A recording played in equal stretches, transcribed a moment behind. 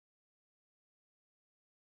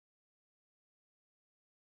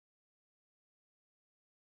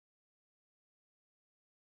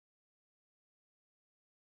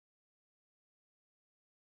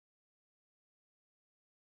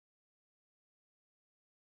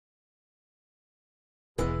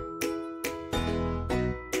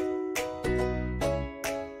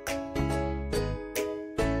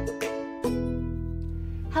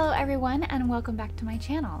everyone, and welcome back to my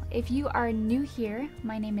channel. If you are new here,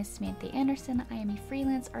 my name is Samantha Anderson. I am a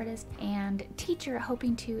freelance artist and teacher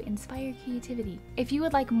hoping to inspire creativity. If you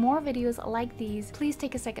would like more videos like these, please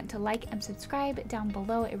take a second to like and subscribe down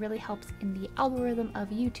below. It really helps in the algorithm of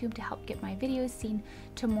YouTube to help get my videos seen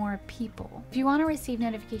to more people. If you want to receive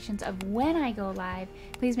notifications of when I go live,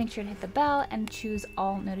 please make sure to hit the bell and choose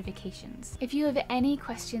all notifications. If you have any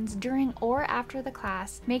questions during or after the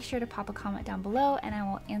class, make sure to pop a comment down below and I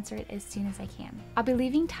will answer it as soon as I can. I'll be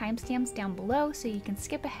leaving timestamps down below so you can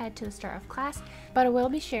skip ahead to the start of class, but I will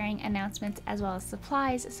be sharing announcements as well as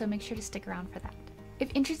supplies, so make sure to stick around for that. If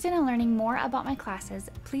interested in learning more about my classes,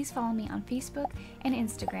 please follow me on Facebook and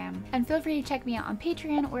Instagram, and feel free to check me out on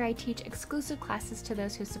Patreon, where I teach exclusive classes to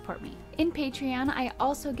those who support me. In Patreon, I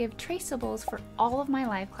also give traceables for all of my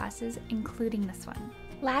live classes, including this one.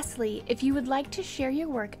 Lastly, if you would like to share your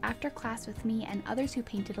work after class with me and others who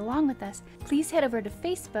painted along with us, please head over to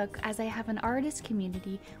Facebook, as I have an artist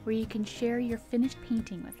community where you can share your finished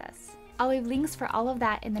painting with us. I'll leave links for all of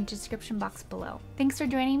that in the description box below. Thanks for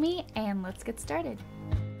joining me, and let's get started.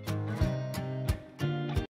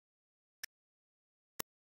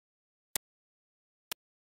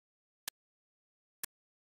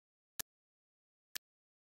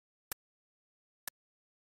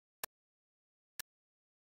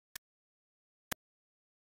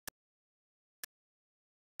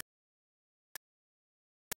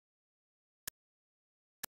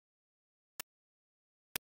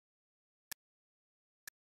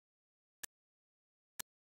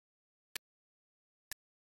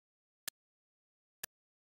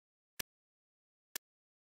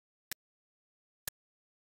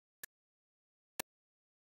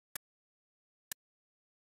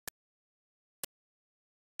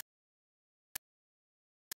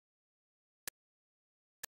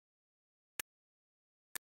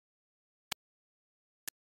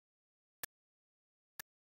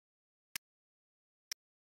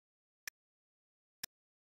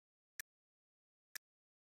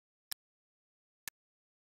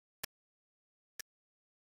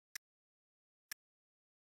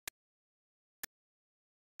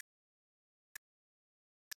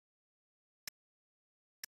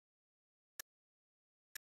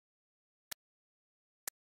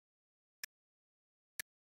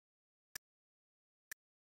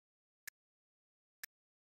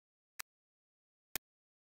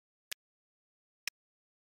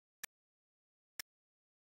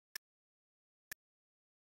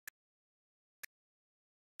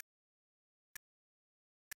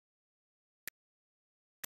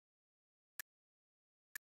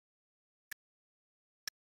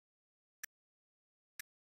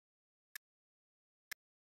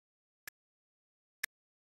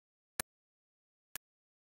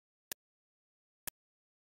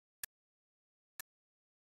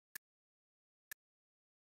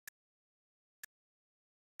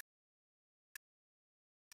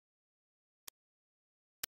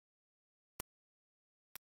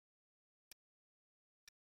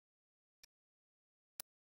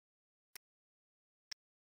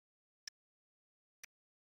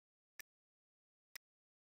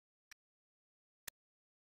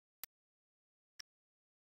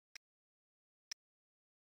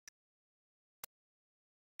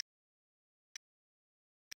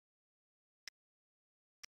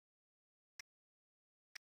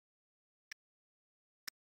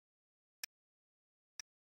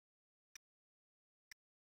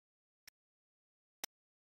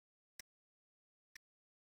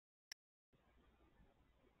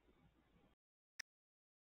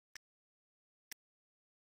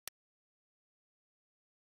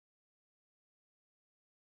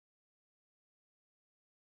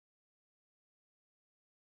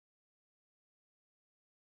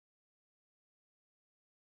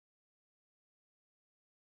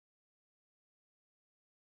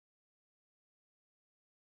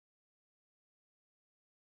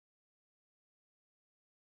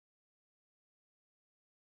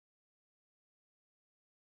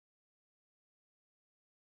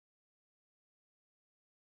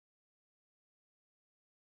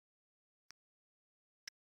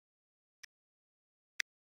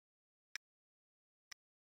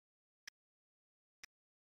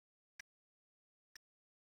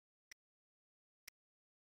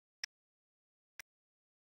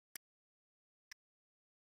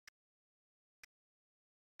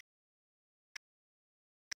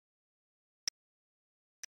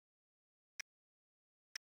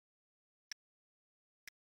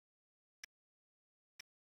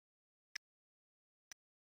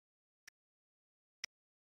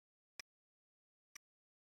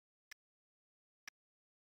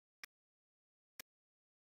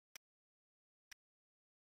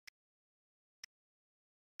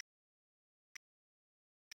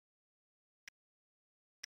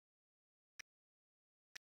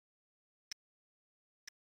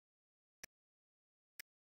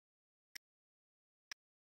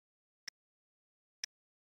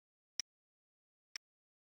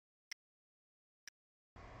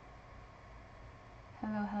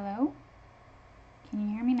 Hello, hello. Can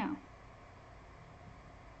you hear me now?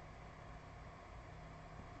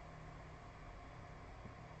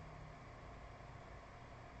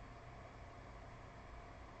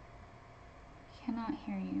 Cannot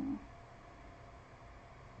hear you.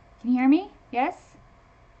 Can you hear me? Yes?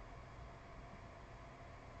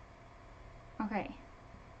 Okay.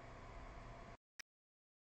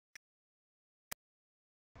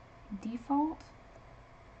 Default?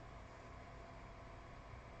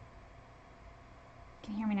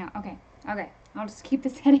 Can you hear me now? Okay. Okay. I'll just keep the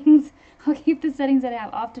settings. I'll keep the settings that I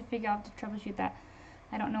have. I'll have to troubleshoot that.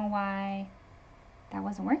 I don't know why that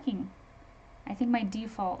wasn't working. I think my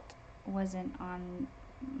default wasn't on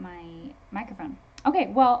my microphone. Okay,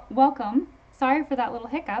 well, welcome. Sorry for that little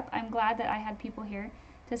hiccup. I'm glad that I had people here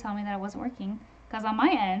to tell me that it wasn't working, because on my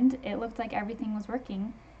end, it looked like everything was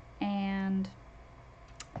working, and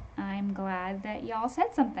I'm glad that y'all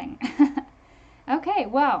said something. Okay,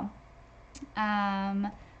 well,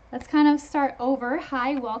 let's kind of start over.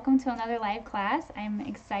 Hi, welcome to another live class. I'm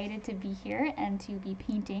excited to be here and to be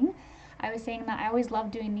painting. I was saying that I always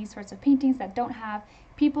love doing these sorts of paintings that don't have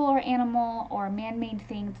people or animal or man-made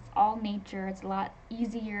things. It's all nature. It's a lot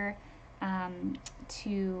easier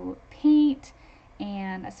to paint,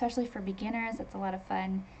 and especially for beginners, it's a lot of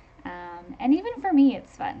fun. And even for me,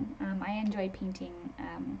 it's fun. I enjoy painting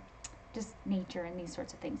just nature and these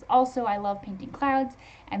sorts of things. Also, I love painting clouds,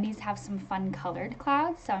 and these have some fun colored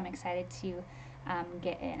clouds, so I'm excited to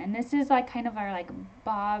get in. And this is like kind of our like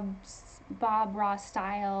Bob Ross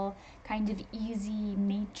style, kind of easy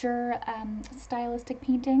nature stylistic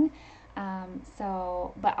painting.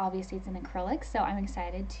 But obviously it's an acrylic, so I'm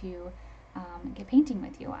excited to get painting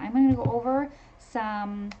with you. I'm going to go over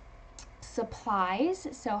some supplies,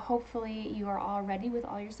 so hopefully you are all ready with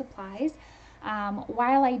all your supplies.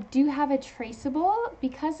 While I do have a traceable,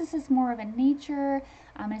 because this is more of a nature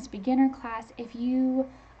and it's beginner class, if you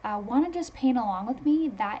want to just paint along with me,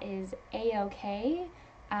 that is a-okay.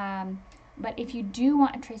 But if you do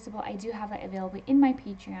want a traceable, I do have that available in my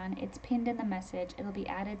Patreon. It's pinned in the message. It'll be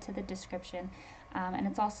added to the description. And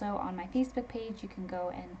it's also on my Facebook page. You can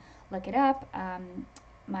go and look it up.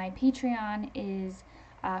 My Patreon is,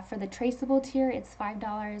 for the traceable tier, it's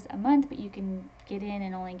 $5 a month, but you can get in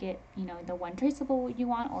and only get, the one traceable you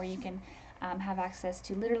want, or you can have access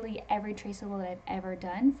to literally every traceable that I've ever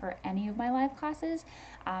done for any of my live classes.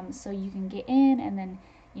 So you can get in and then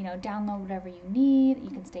download whatever you need. You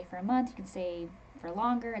can stay for a month, you can stay for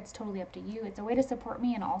longer. It's totally up to you. It's a way to support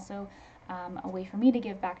me, and also a way for me to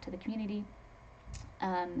give back to the community.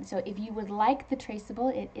 So if you would like the traceable,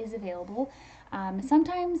 it is available.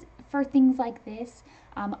 Sometimes for things like this,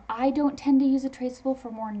 I don't tend to use a traceable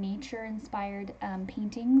for more nature-inspired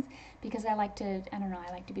paintings, because I like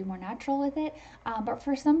to be more natural with it. But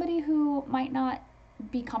for somebody who might not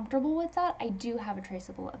be comfortable with that, I do have a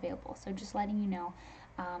traceable available. So just letting you know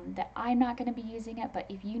that I'm not going to be using it, but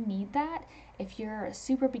if you need that, if you're a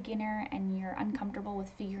super beginner and you're uncomfortable with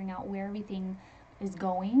figuring out where everything is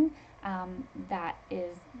going, that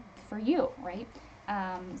is for you, right?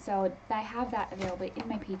 So I have that available in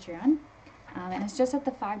my Patreon, and it's just at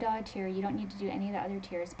the $5 tier. You don't need to do any of the other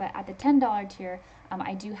tiers, but at the $10 tier,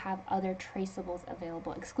 I do have other traceables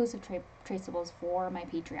available, exclusive traceables for my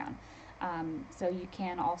Patreon. So you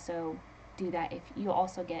can also do that if you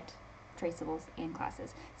also get traceables in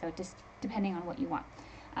classes. So just depending on what you want.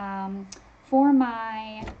 For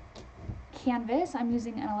my canvas, I'm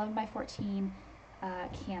using an 11 by 14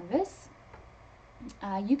 canvas.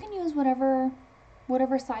 You can use whatever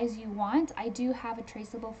size you want. I do have a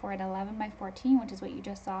traceable for an 11 by 14, which is what you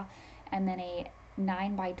just saw, and then a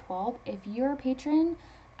 9 by 12. If you're a patron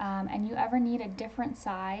and you ever need a different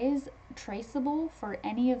size traceable for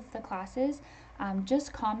any of the classes,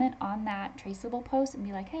 just comment on that traceable post and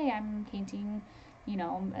be like, hey, I'm painting,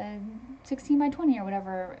 a 16 by 20 or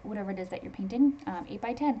whatever it is that you're painting, 8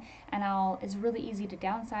 by 10, and it's really easy to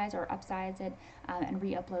downsize or upsize it and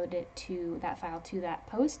re-upload it to that file to that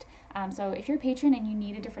post. So if you're a patron and you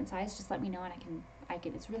need a different size, just let me know and I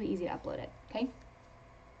can. It's really easy to upload it. Okay.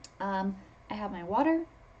 I have my water.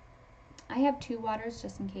 I have 2 waters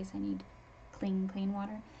just in case I need clean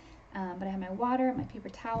water. But I have my water, my paper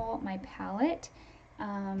towel, my palette,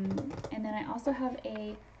 and then I also have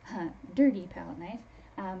a dirty palette knife,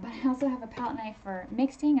 but I also have a palette knife for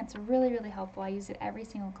mixing. It's really, really helpful. I use it every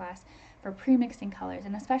single class for pre-mixing colors,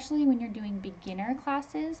 and especially when you're doing beginner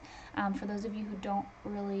classes, for those of you who don't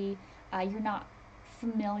really, you're not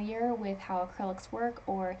familiar with how acrylics work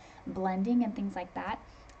or blending and things like that,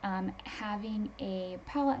 having a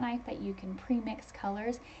palette knife that you can pre-mix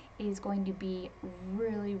colors is going to be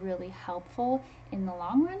really, really helpful in the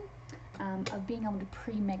long run of being able to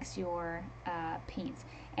pre-mix your paints.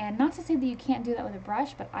 And not to say that you can't do that with a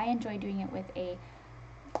brush, but I enjoy doing it with a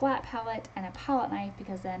flat palette and a palette knife,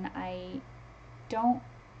 because then I don't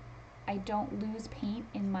lose paint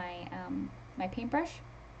in my my paintbrush.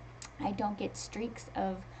 I don't get streaks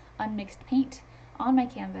of unmixed paint on my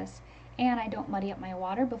canvas, and I don't muddy up my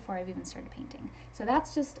water before I've even started painting. So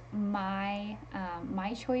that's just my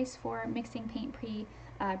my choice for mixing paint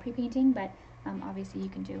pre-painting, but obviously you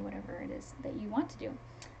can do whatever it is that you want to do.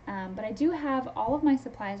 But I do have all of my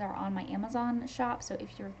supplies are on my Amazon shop, so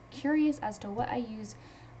if you're curious as to what I use,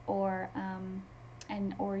 or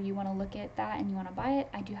or you want to look at that and you want to buy it,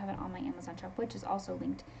 I do have it on my Amazon shop, which is also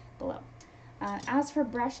linked below. As for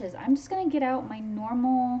brushes, I'm just going to get out my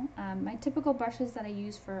normal, my typical brushes that I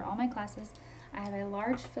use for all my classes. I have a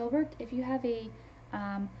large filbert. If you have a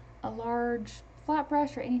large flat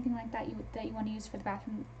brush or anything like that that you want to use for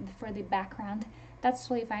the background, that's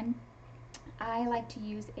totally fine. I like to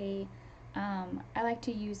use a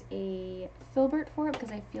filbert for it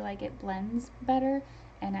because I feel like it blends better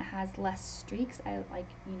and it has less streaks. I like,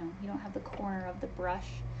 you don't have the corner of the brush.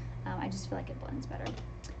 I just feel like it blends better.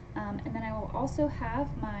 And then I will also have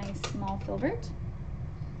my small filbert,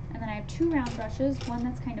 and then I have two round brushes, one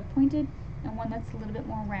that's kind of pointed and one that's a little bit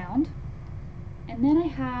more round. And then I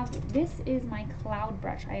have, this is my cloud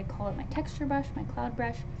brush. I call it my texture brush, my cloud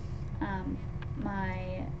brush,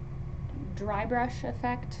 my dry brush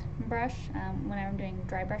effect brush when I'm doing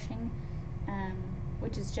dry brushing,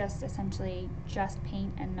 which is just essentially just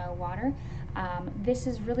paint and no water. This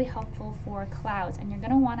is really helpful for clouds, and you're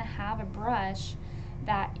going to want to have a brush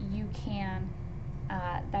that you can,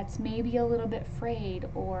 that's maybe a little bit frayed,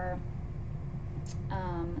 or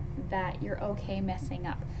that you're okay messing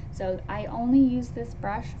up. So I only use this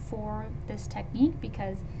brush for this technique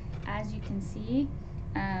because, as you can see,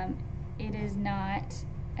 it is not,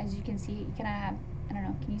 as you can see, you can have, I don't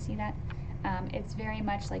know, can you see that? It's very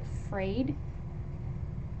much like frayed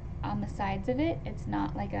on the sides of it. It's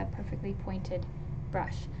not like a perfectly pointed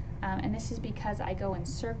brush. And this is because I go in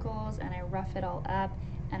circles and I rough it all up,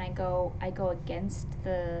 and I go against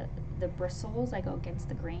the bristles. I go against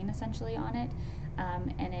the grain essentially on it,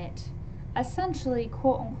 and it essentially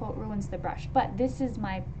quote unquote ruins the brush. But this is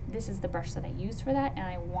the brush that I use for that, and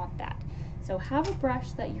I want that. So have a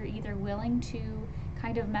brush that you're either willing to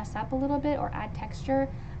kind of mess up a little bit or add texture.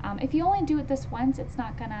 If you only do it this once, it's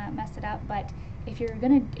not gonna mess it up, but if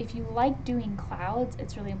you like doing clouds,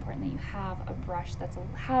 it's really important that you have a brush that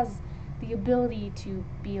has the ability to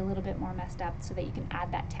be a little bit more messed up, so that you can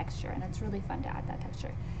add that texture, and it's really fun to add that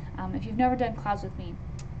texture. If you've never done clouds with me,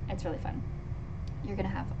 it's really fun. You're gonna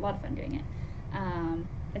have a lot of fun doing it.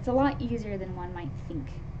 It's a lot easier than one might think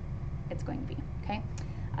it's going to be, okay?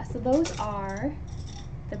 So those are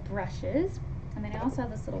the brushes, and then I also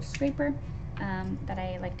have this little scraper that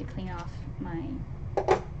I like to clean off my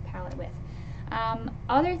palette with.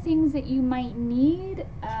 Other things that you might need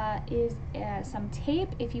is some tape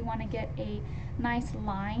if you want to get a nice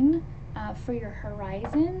line for your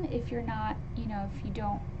horizon. If you're not,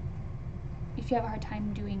 if you have a hard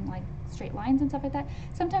time doing like straight lines and stuff like that.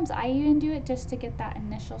 Sometimes I even do it just to get that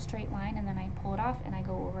initial straight line, and then I pull it off and I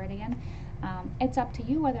go over it again. It's up to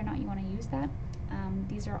you whether or not you want to use that.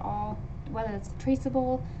 These are all, whether it's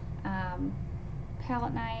traceable,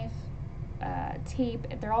 palette knife, tape,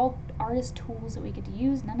 they're all artist tools that we get to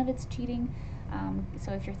use. None of it's cheating.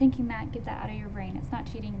 So if you're thinking that, get that out of your brain. It's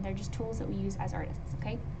not cheating. They're just tools that we use as artists.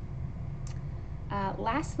 Okay.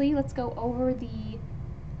 Lastly, let's go over the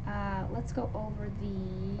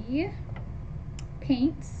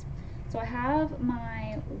paints. So I have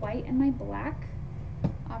my white and my black,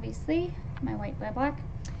 obviously my white, my black,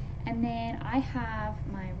 and then I have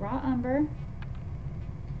my raw umber.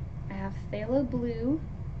 I have phthalo blue.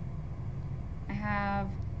 I have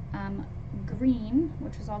green,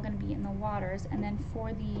 which is all going to be in the waters, and then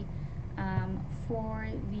for the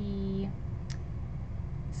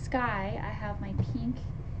sky, I have my pink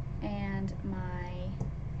and my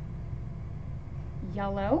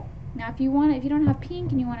yellow. Now, if you don't have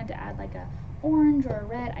pink and you wanted to add like a orange or a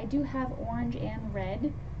red, I do have orange and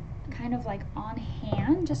red kind of like on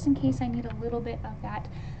hand, just in case I need a little bit of that.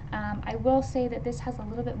 I will say that this has a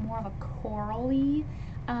little bit more of a corally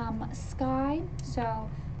sky, so,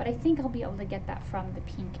 but I think I'll be able to get that from the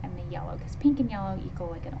pink and the yellow, because pink and yellow equal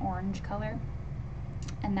like an orange color,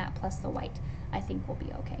 and that plus the white I think will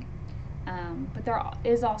be okay. But there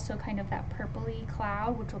is also kind of that purpley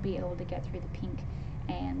cloud, which will be able to get through the pink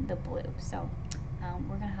and the blue, so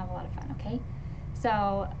we're gonna have a lot of fun. Okay,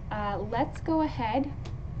 so let's go ahead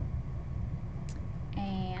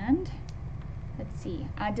and And let's see,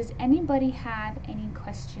 does anybody have any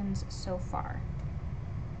questions so far?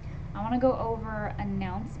 I want to go over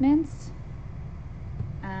announcements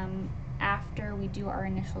after we do our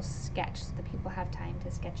initial sketch so that people have time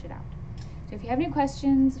to sketch it out. So if you have any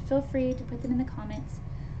questions, feel free to put them in the comments.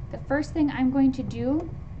 The first thing I'm going to do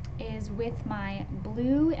is with my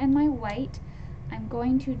blue and my white, I'm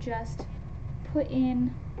going to just put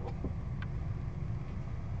in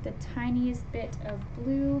the tiniest bit of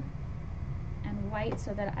blue and white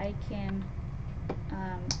so that I can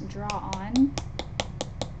draw on.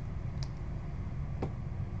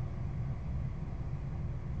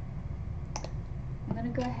 I'm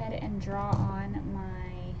going to go ahead and draw on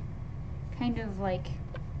my kind of like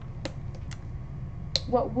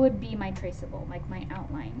what would be my traceable, like my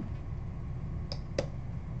outline.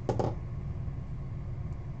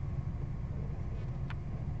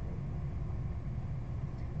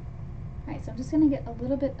 Alright, so I'm just going to get a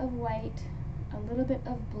little bit of white, a little bit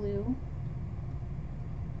of blue.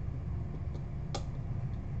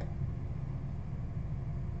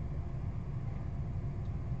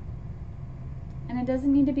 And it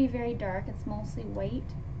doesn't need to be very dark, it's mostly white.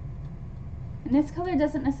 And this color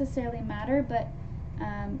doesn't necessarily matter, but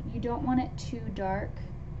you don't want it too dark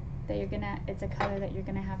that it's a color that you're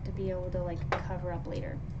gonna have to be able to like cover up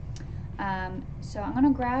later. So I'm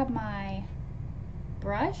gonna grab my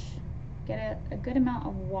brush, get a good amount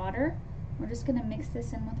of water. We're just gonna mix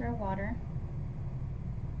this in with our water.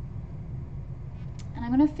 And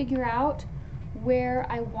I'm gonna figure out where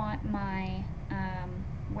I want my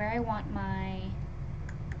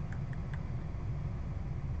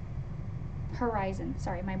horizon.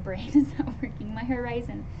 Sorry, my brain is not working. My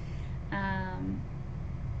horizon.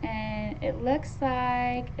 And it looks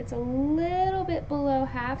like it's a little bit below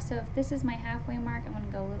half, so if this is my halfway mark, I'm going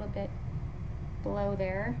to go a little bit below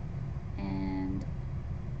there. And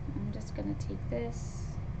I'm just going to take this,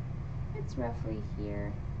 it's roughly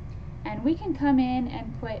here. And we can come in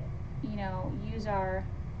and put, you know, use our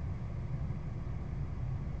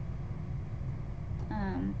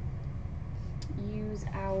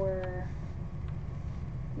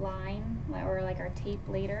line or like our tape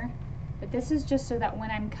later, but this is just so that when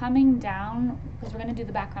I'm coming down, because we're going to do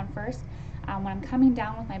the background first, when I'm coming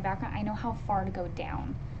down with my background, I know how far to go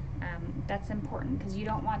down. That's important because you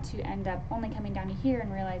don't want to end up only coming down to here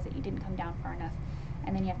and realize that you didn't come down far enough,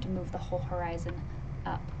 and then you have to move the whole horizon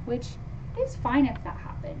up, which is fine if that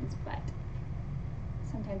happens, but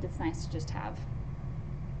sometimes it's nice to just have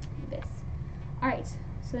this. Alright,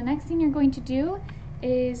 so the next thing you're going to do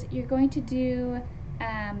is you're going to do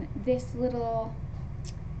this little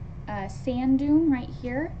sand dune right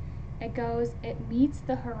here. It meets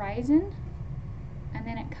the horizon and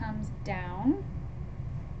then it comes down.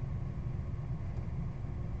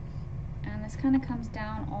 And this kind of comes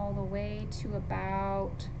down all the way to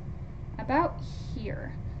about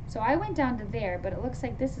here. So I went down to there, but it looks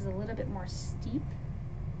like this is a little bit more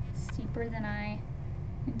steeper than I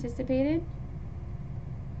anticipated.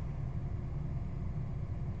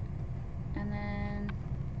 And then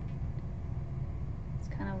it's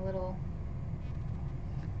kind of a little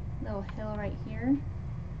hill right here.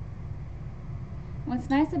 What's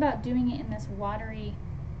nice about doing it in this watery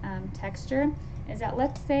texture is that,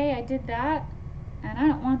 let's say I did that and I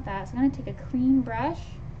don't want that, so I'm going to take a clean brush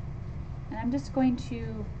and I'm just going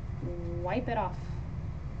to wipe it off,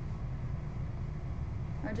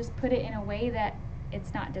 or just put it in a way that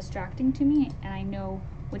it's not distracting to me and I know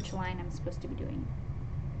which line I'm supposed to be doing.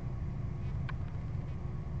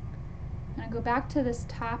 I'm going to go back to this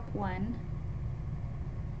top one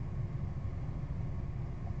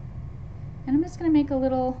and I'm just going to make a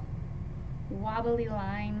little wobbly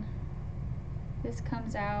line. This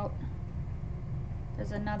comes out.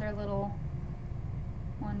 There's another little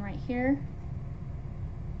one right here.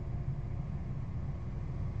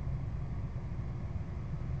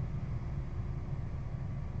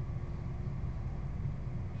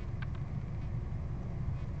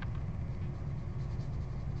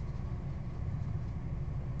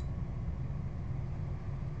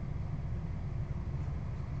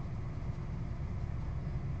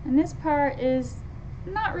 And this part is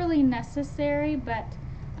not really necessary, but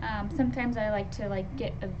sometimes I like to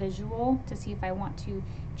get a visual to see if I want to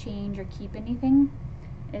change or keep anything.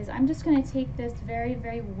 I'm just going to take this very,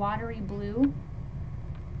 very watery blue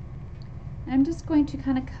and I'm just going to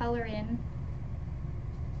kind of color in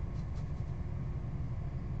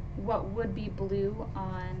what would be blue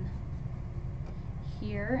on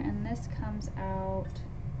here, and this comes out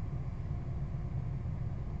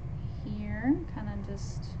here, kind of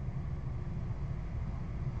just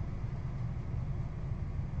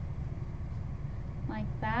like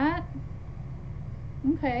that.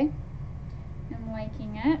 Okay, I'm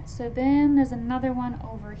liking it. So then there's another one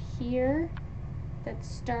over here that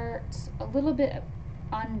starts a little bit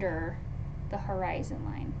under the horizon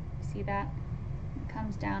line. See that? It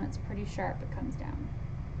comes down, it's pretty sharp, it comes down.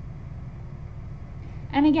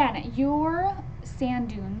 And again, your sand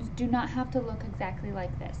dunes do not have to look exactly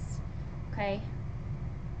like this, okay?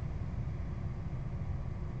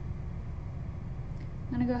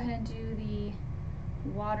 I'm gonna go ahead and do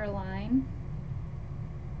the water line.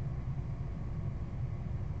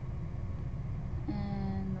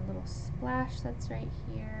 And the little splash that's right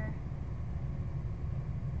here.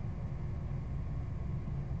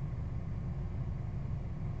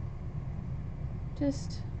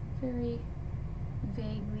 Just very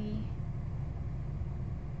vaguely.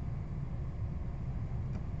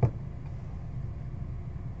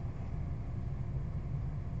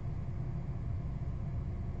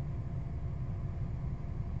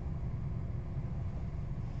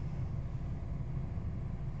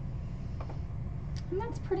 And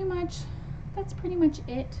that's pretty much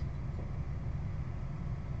it.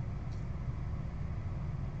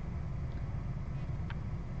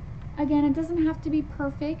 Again, it doesn't have to be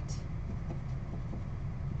perfect.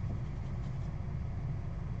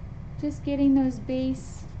 Just getting those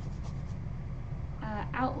base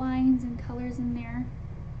outlines and colors in there.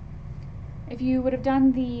 If you would have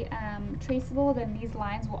done the traceable, then these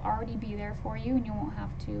lines will already be there for you and you won't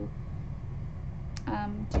have to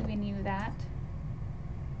do any of that.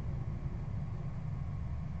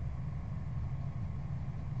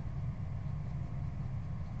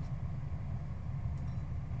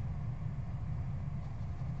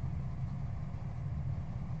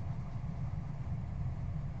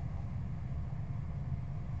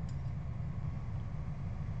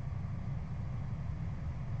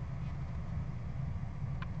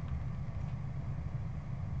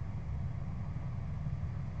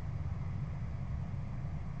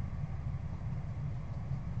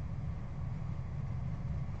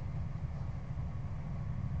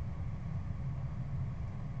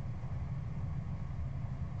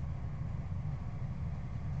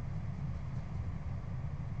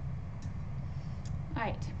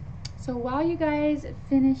 Alright, so while you guys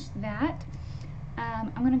finish that,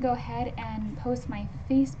 I'm going to go ahead and post my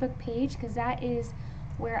Facebook page because that is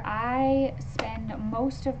where I spend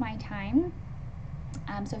most of my time.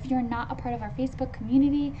 So if you're not a part of our Facebook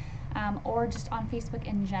community or just on Facebook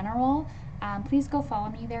in general, please go follow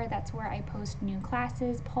me there. That's where I post new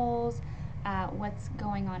classes, polls, what's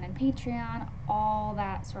going on in Patreon, all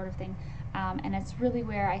that sort of thing. And it's really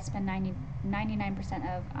where I spend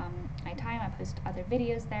 99% of my time. I post other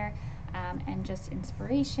videos there and just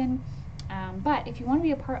inspiration. But if you want to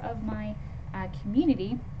be a part of my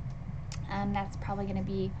community, that's probably going to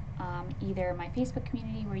be either my Facebook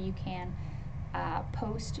community where you can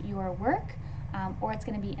post your work, or it's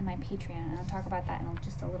going to be in my Patreon, and I'll talk about that in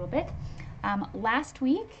just a little bit. Last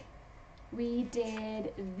week we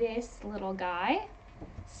did this little guy.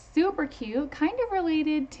 Super cute, kind of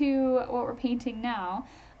related to what we're painting now.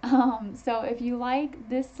 So if you like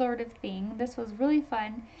this sort of thing, this was really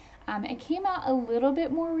fun. It came out a little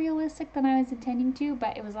bit more realistic than I was intending to,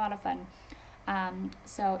 but it was a lot of fun.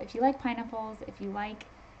 So if you like pineapples, if you like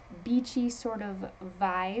beachy sort of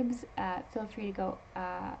vibes, feel free to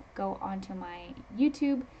go onto my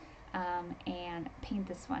YouTube and paint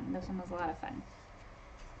this one. This one was a lot of fun.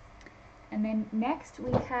 And then next we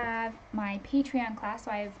have my Patreon class.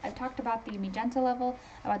 So I've talked about the magenta level,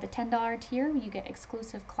 about the $10 tier where you get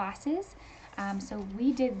exclusive classes. So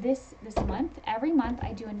we did this month. Every month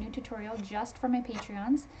I do a new tutorial just for my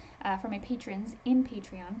patrons in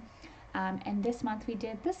Patreon. And this month we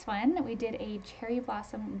did this one. We did a cherry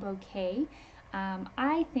blossom bouquet.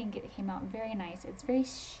 I think it came out very nice. It's very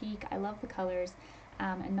chic. I love the colors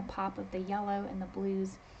and the pop of the yellow and the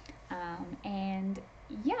blues. And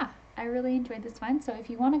yeah, I really enjoyed this one. So if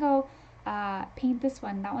you want to go paint this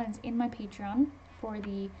one, that one's in my Patreon for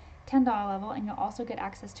the $10 level, and you'll also get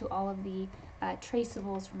access to all of the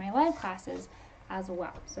traceables for my live classes as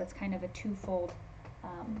well. So it's kind of a twofold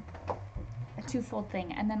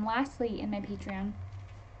thing. And then lastly, in my Patreon,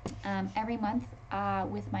 every month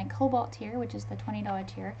with my Cobalt tier, which is the $20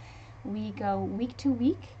 tier, we go week to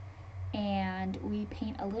week and we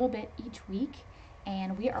paint a little bit each week,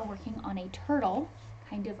 and we are working on a turtle,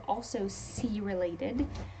 kind of also sea related.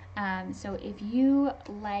 So if you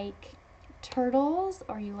like turtles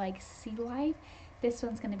or you like sea life, this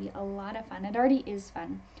one's going to be a lot of fun. It already is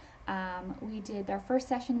fun. We did our first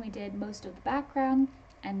session, we did most of the background,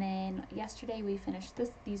 and then yesterday we finished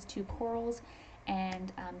these two corals,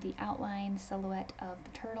 and the outline silhouette of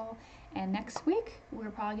the turtle. And next week we're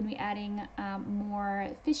probably going to be adding more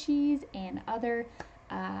fishies and other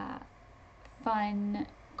fun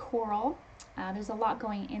coral. There's a lot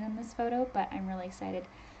going in this photo, but I'm really excited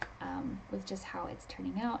with just how it's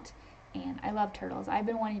turning out. And I love turtles. I've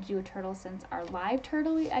been wanting to do a turtle since our live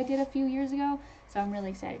turtle I did a few years ago, so I'm really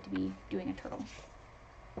excited to be doing a turtle.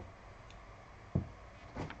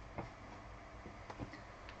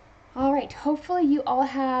 All right, hopefully you all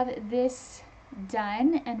have this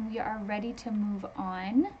done and we are ready to move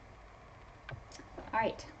on. All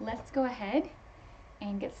right, let's go ahead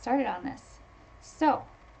and get started on this. So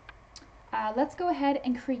let's go ahead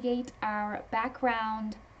and create our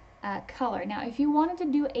background color. Now, if you wanted to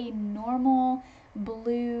do a normal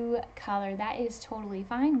blue color, that is totally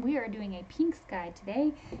fine. We are doing a pink sky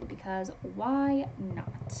today because why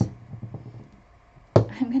not?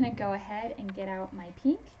 I'm gonna go ahead and get out my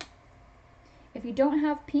pink. If you don't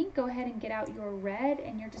have pink, go ahead and get out your red,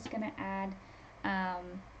 and you're just gonna add,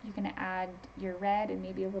 your red and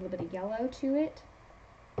maybe a little bit of yellow to it.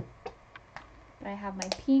 But I have my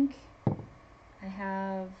pink.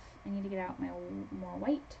 I need to get out my more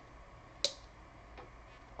white.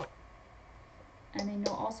 And then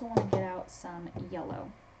you'll also want to get out some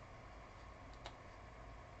yellow.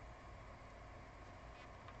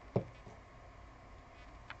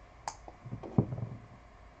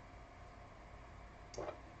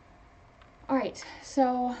 Alright,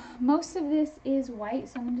 so most of this is white,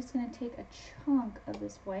 so I'm just going to take a chunk of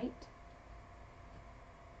this white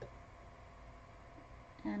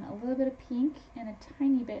and a little bit of pink and a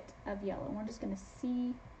tiny bit of yellow. And we're just going to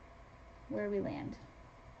see where we land.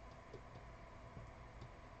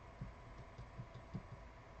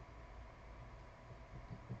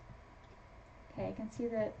 Okay, I can see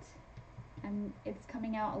that it's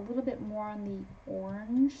coming out a little bit more on the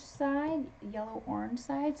orange side, yellow-orange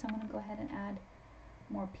side, so I'm going to go ahead and add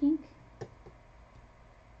more pink.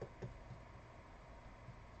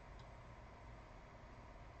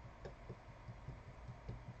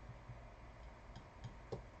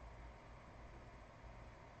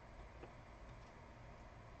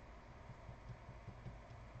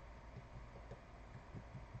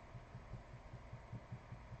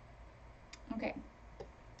 Okay.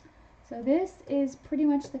 So this is pretty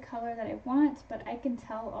much the color that I want, but I can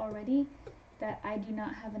tell already that I do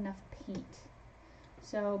not have enough paint.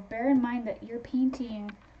 So bear in mind that you're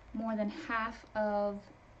painting more than half of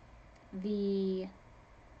the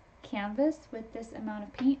canvas with this amount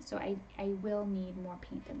of paint, so I will need more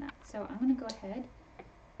paint than that. So I'm going to go ahead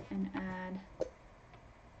and add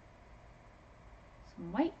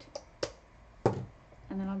some white,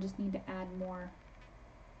 and then I'll just need to add more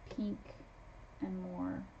pink and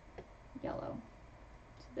more yellow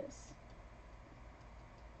to this.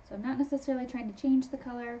 So I'm not necessarily trying to change the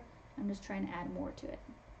color, I'm just trying to add more to it.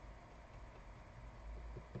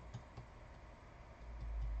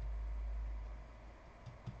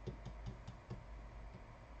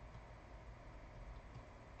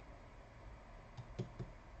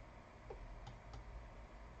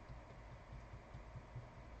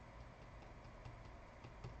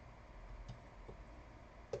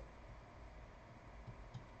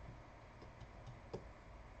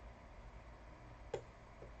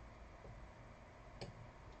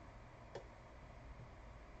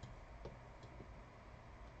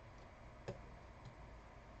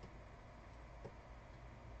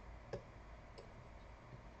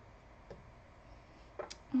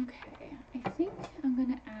 Okay, I think I'm going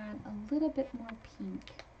to add a little bit more pink.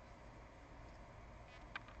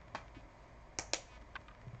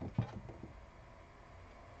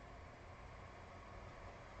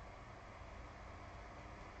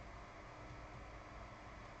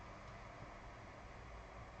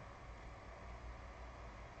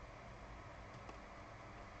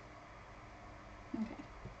 Okay.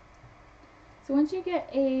 So once you get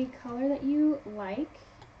a color that you like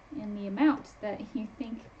and the amount that you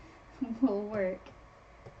think will work,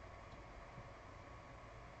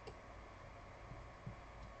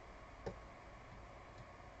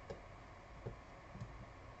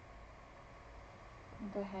 I'll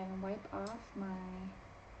go ahead and wipe off my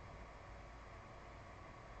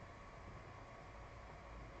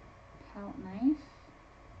palette knife.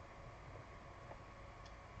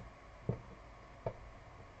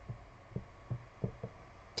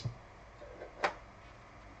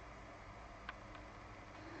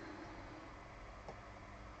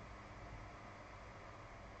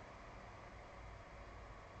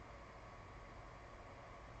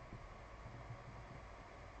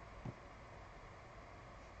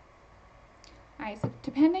 All Alright, so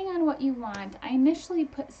depending on what you want, I initially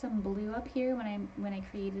put some blue up here when I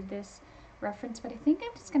created this reference, but I think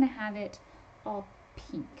I'm just going to have it all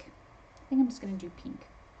pink. I think I'm just going to do pink.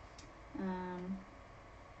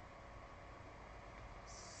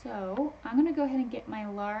 So I'm going to go ahead and get my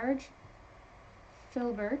large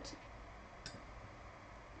filbert,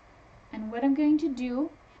 and what I'm going to do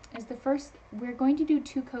is we're going to do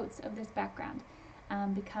 2 coats of this background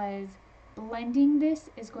because blending this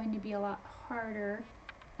is going to be a lot harder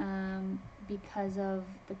because of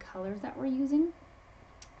the colors that we're using.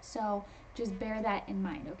 So just bear that in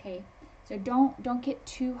mind, okay? So don't get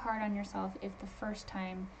too hard on yourself if the first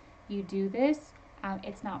time you do this,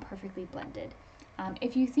 it's not perfectly blended.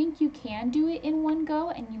 If you think you can do it in one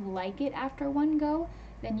go and you like it after one go,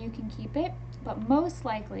 then you can keep it. But most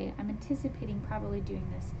likely, I'm anticipating probably doing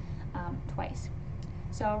this twice.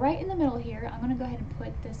 So right in the middle here, I'm going to go ahead and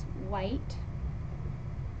put this white.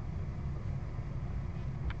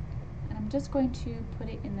 And I'm just going to put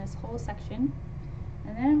it in this whole section.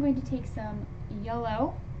 And then I'm going to take some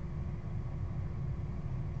yellow.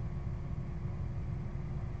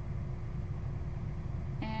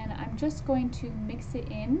 And I'm just going to mix it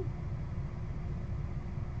in.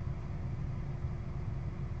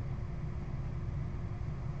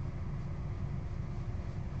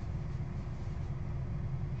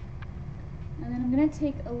 And then I'm going to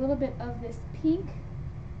take a little bit of this pink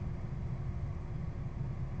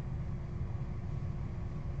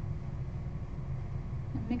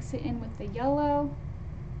and mix it in with the yellow,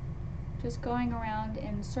 just going around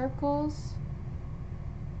in circles.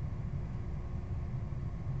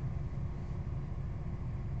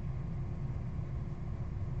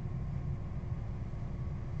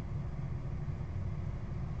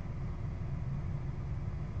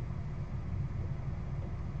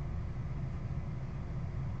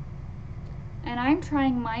 And I'm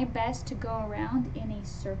trying my best to go around in a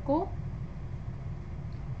circle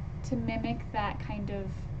to mimic that kind of,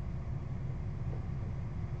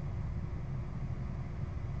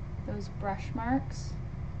 those brush marks.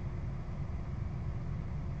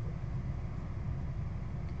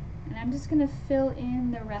 And I'm just going to fill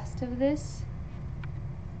in the rest of this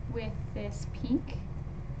with this pink.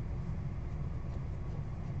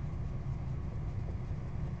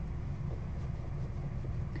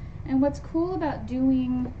 And what's cool about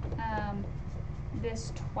doing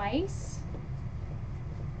this twice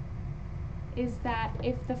is that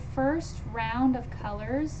if the first round of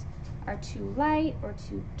colors are too light or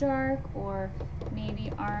too dark or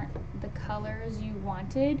maybe aren't the colors you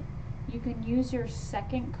wanted, you can use your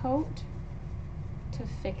second coat to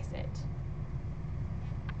fix it.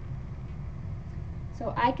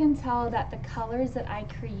 So I can tell that the colors that I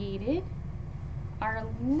created are a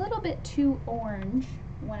little bit too orange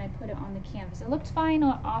when I put it on the canvas. It looked fine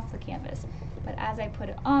off the canvas, but as I put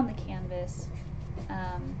it on the canvas,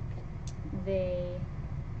 they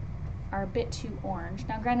are a bit too orange.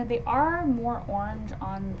 Now granted, they are more orange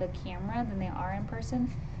on the camera than they are in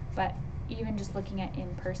person, but even just looking at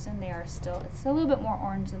in person, they are still, it's a little bit more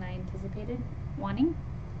orange than I anticipated wanting.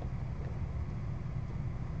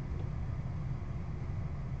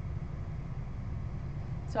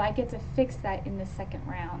 So I get to fix that in the second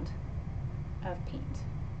round of paint.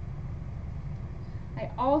 I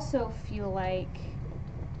also feel like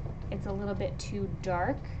it's a little bit too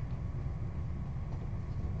dark.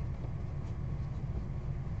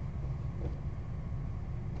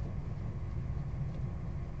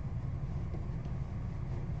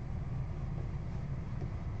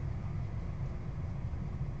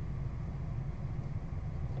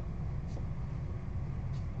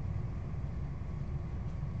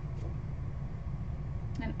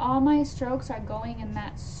 And all my strokes are going in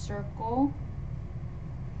that circle.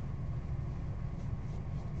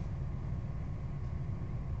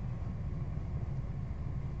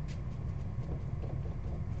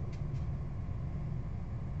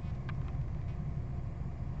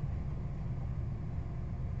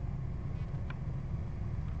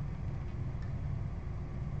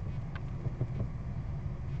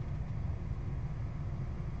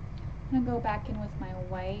 I'm gonna go back in with my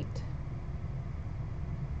white.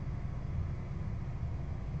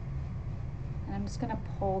 And I'm just gonna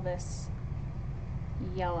pull this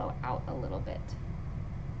yellow out a little bit.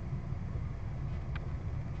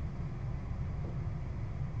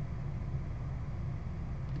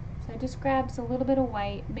 So I just grabs a little bit of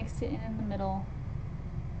white, mix it in the middle.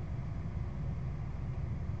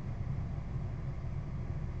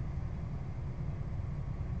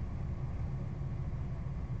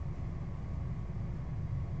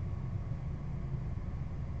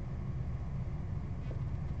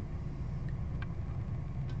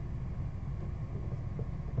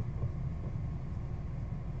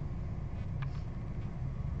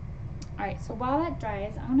 Alright, so while that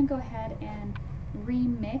dries, I'm going to go ahead and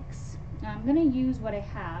remix. Now I'm going to use what I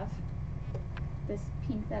have, this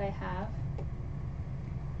pink that I have,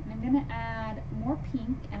 and I'm going to add more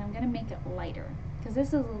pink, and I'm going to make it lighter, because this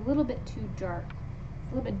is a little bit too dark.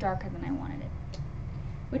 It's a little bit darker than I wanted it,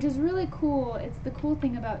 which is really cool. It's the cool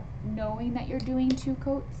thing about knowing that you're doing 2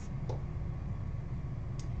 coats,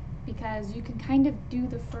 because you can kind of do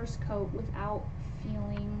the first coat without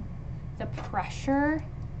feeling the pressure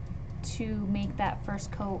to make that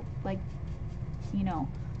first coat, like, you know,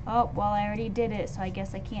 oh, well, I already did it, so I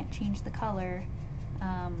guess I can't change the color.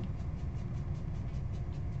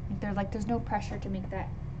 There's no pressure to make that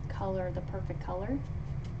color the perfect color.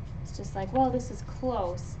 It's just like, well, this is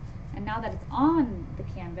close, and now that it's on the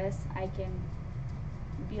canvas, I can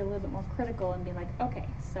be a little bit more critical and be like, okay,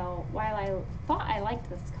 so while I thought I liked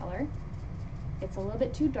this color, it's a little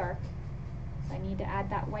bit too dark, so I need to add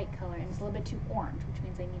that white color, and it's a little bit too orange, which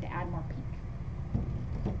means I need to add more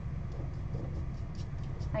pink.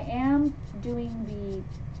 I am doing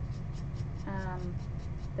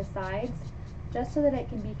the sides just so that it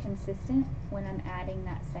can be consistent when I'm adding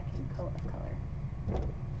that second coat of color.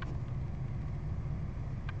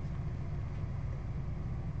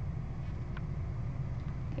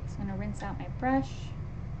 Okay, so I'm going to rinse out my brush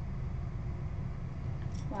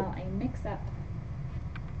while I mix up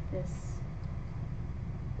this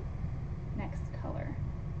next color.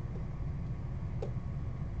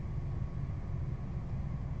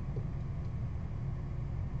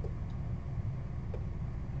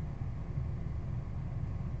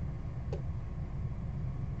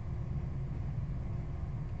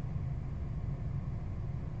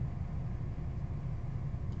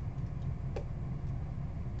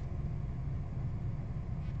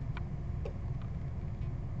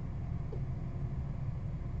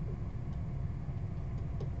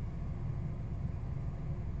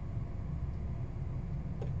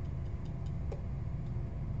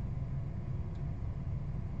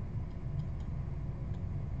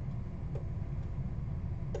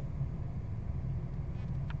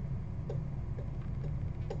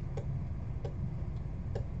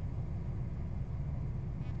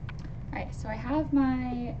 Alright, so I have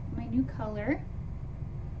my new color.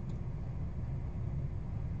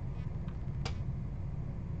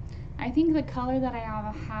 I think the color that I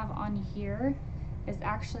have on here is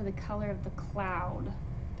actually the color of the cloud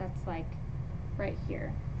that's like right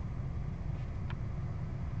here.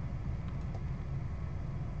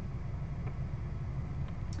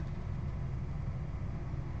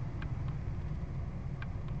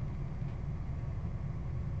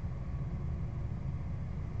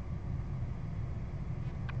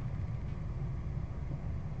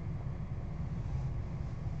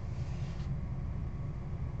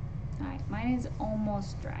 Mine is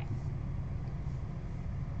almost dry.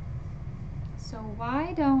 So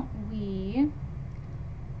why don't we,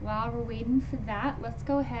 while we're waiting for that, let's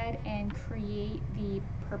go ahead and create the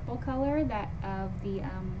purple color of the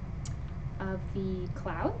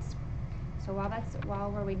clouds. So while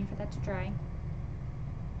we're waiting for that to dry,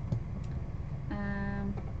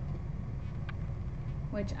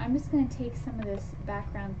 which I'm just going to take some of this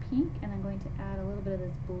background pink and I'm going to add a little bit of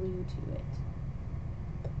this blue to it.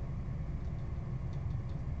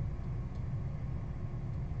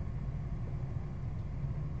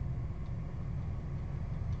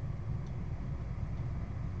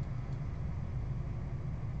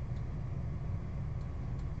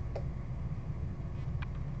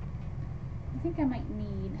 I think I might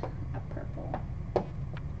need a purple.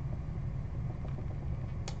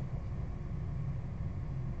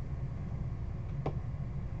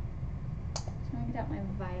 So I'm going to get out my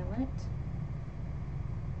violet.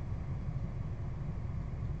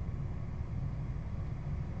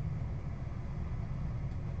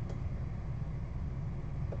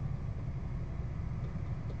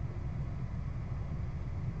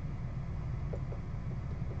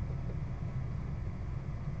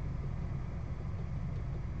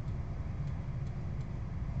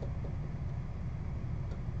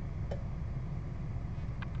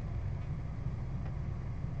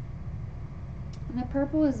 And the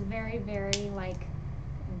purple is very, very like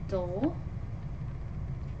dull.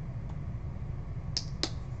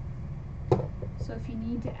 So if you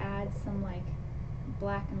need to add some like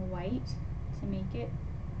black and white to make it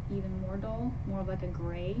even more dull, more of like a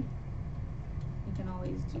gray, you can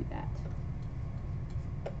always do that.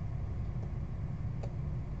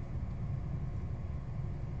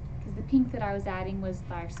 Because the pink that I was adding was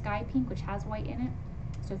our sky pink, which has white in it.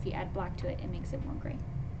 So if you add black to it, it makes it more gray.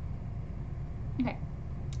 Okay,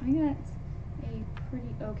 I think that's a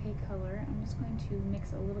pretty okay color. I'm just going to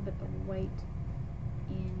mix a little bit of white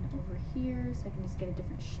in over here so I can just get a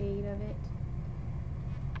different shade of it.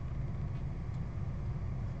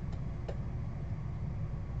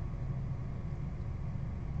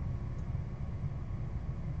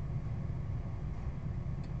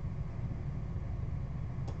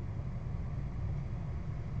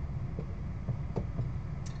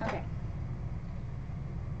 Okay.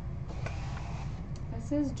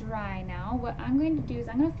 This is dry now. What I'm going to do is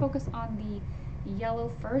I'm going to focus on the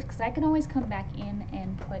yellow first, because I can always come back in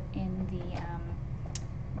and put in the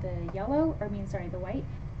yellow, or the white.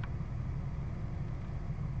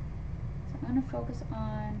 So I'm going to focus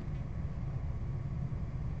on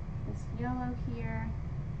this yellow here.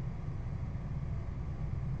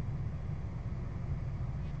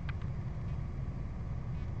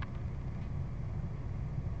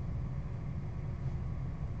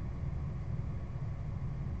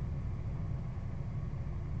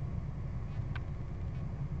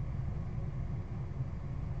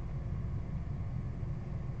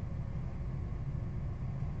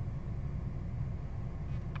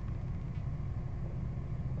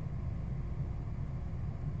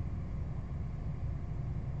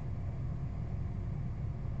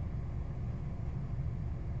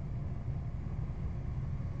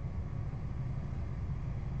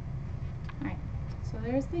 So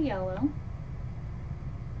there's the yellow.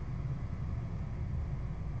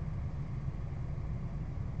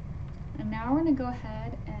 And now we're going to go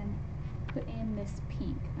ahead and put in this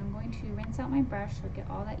pink. I'm going to rinse out my brush so get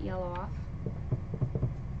all that yellow off.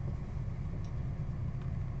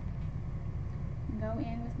 Go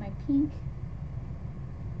in with my pink.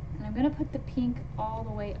 And I'm going to put the pink all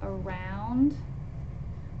the way around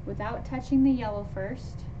without touching the yellow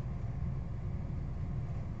first.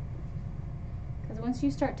 Because once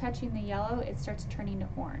you start touching the yellow, it starts turning to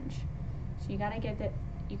orange. So you gotta get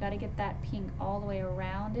that pink all the way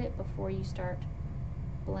around it before you start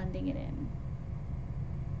blending it in.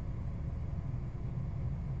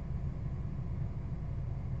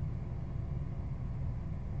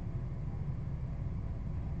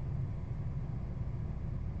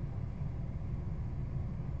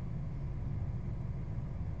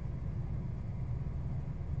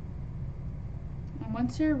 And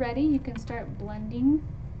once you're ready, you can start blending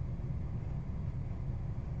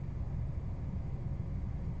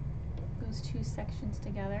those two sections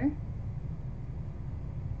together.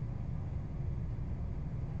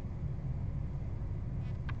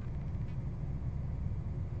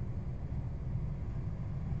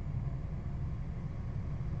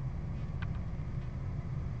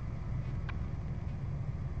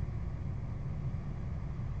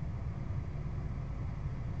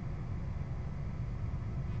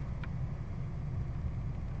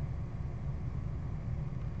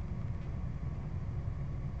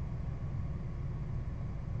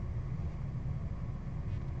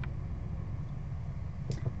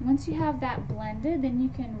 Once you have that blended, then you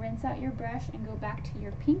can rinse out your brush and go back to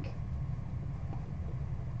your pink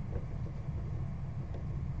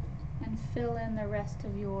and fill in the rest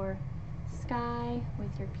of your sky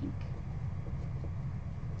with your pink.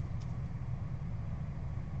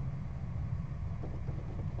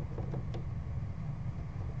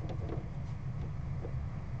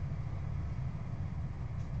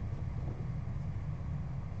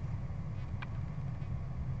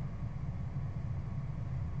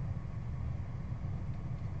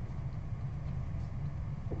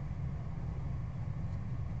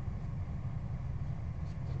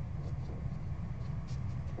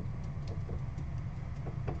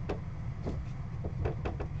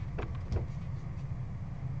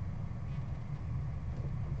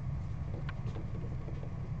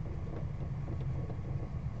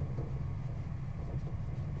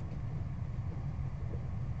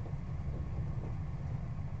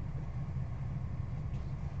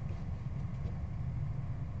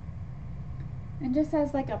 And just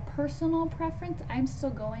as like a personal preference, I'm still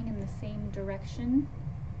going in the same direction.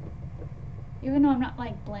 Even though I'm not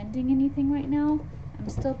like blending anything right now, I'm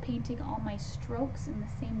still painting all my strokes in the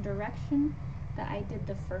same direction that I did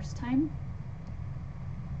the first time.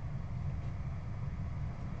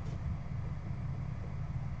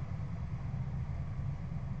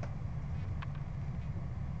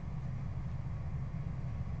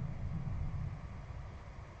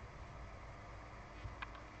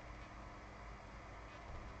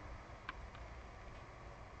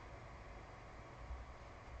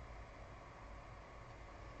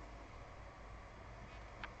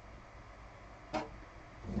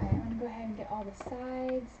 Go ahead and get all the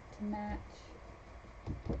sides to match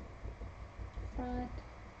front.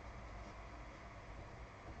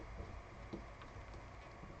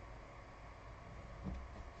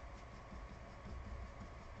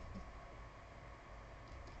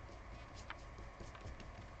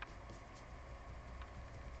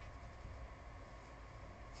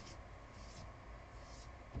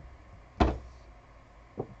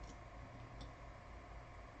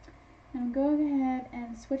 I'm going to go ahead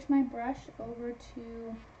and switch my brush over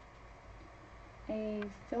to a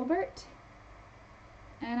filbert,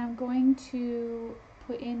 and I'm going to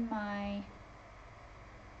put in my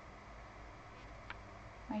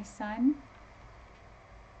sun.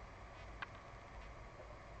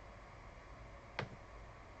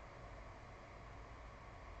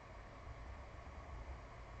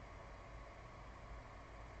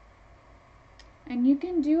 And you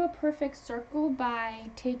can do a perfect circle by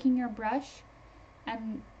taking your brush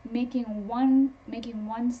and making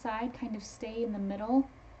one side kind of stay in the middle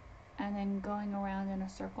and then going around in a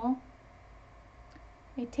circle.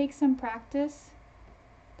 It takes some practice,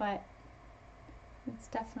 but it's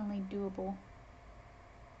definitely doable.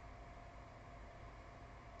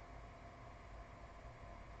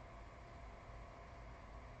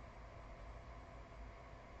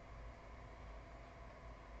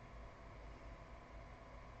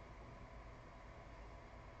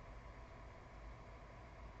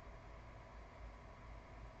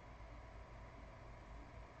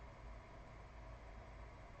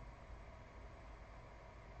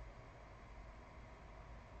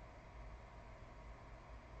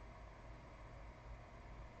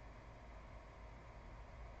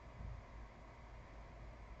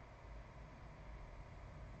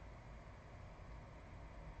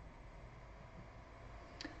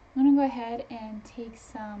 I'm going to go ahead and take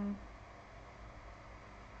some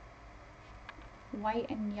white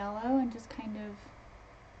and yellow and just kind of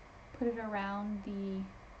put it around the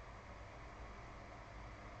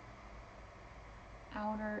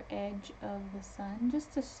outer edge of the sun,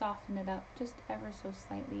 just to soften it up just ever so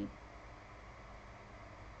slightly.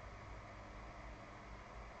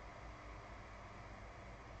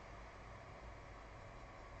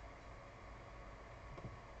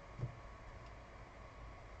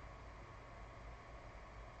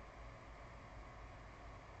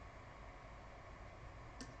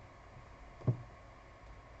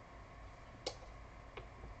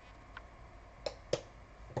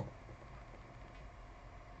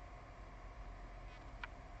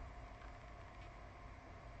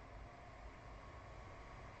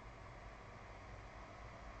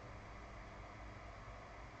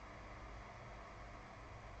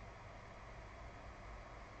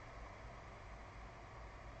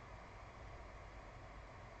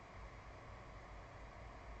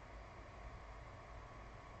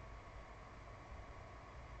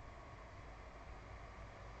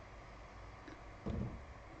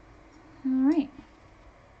 Alright,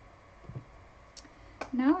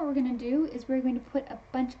 now what we're going to do is we're going to put a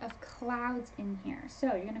bunch of clouds in here. So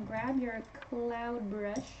you're going to grab your cloud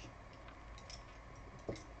brush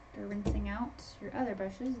after rinsing out your other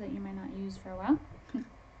brushes that you might not use for a while.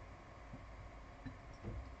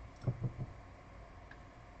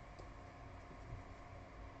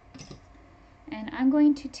 And I'm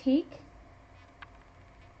going to take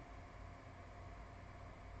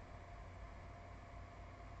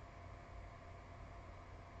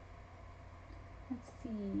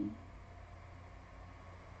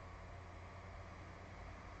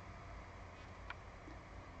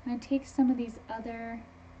I'm going to take some of these other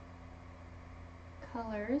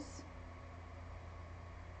colors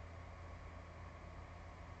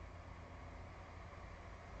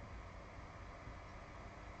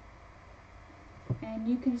and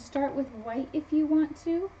you can start with white if you want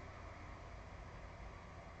to.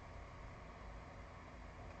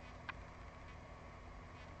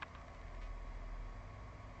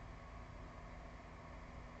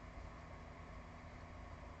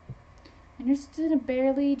 And you're just going to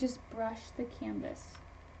barely just brush the canvas.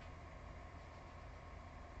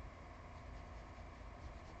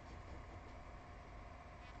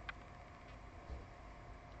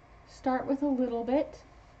 Start with a little bit,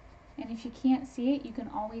 and if you can't see it, you can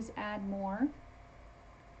always add more.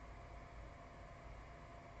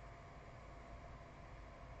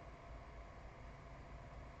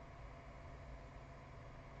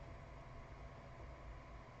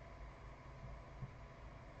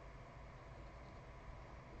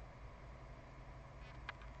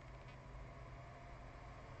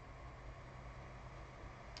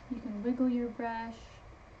 You can wiggle your brush,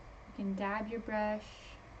 you can dab your brush.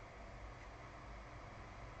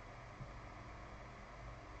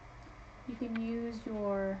 You can use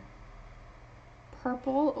your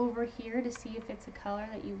purple over here to see if it's a color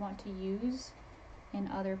that you want to use in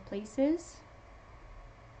other places.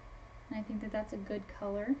 And I think that that's a good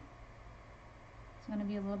color. It's going to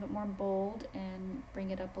be a little bit more bold and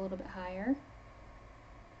bring it up a little bit higher.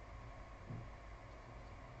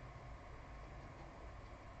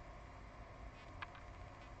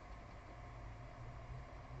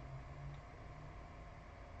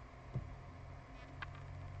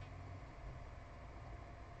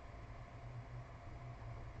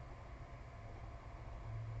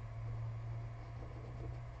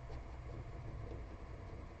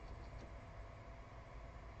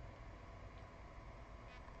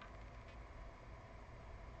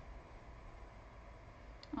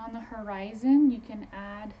 On the horizon, you can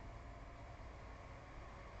add,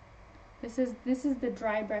 this is the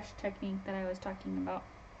dry brush technique that I was talking about.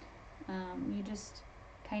 You just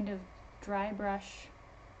kind of dry brush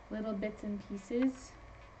little bits and pieces.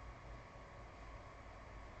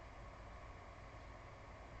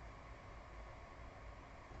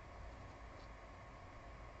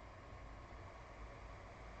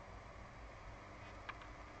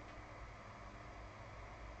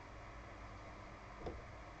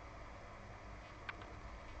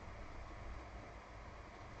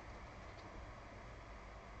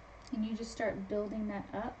 And you just start building that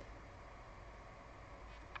up.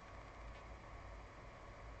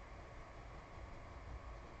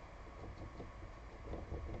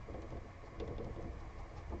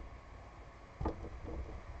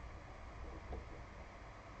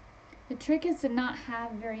 The trick is to not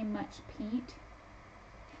have very much paint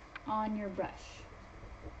on your brush.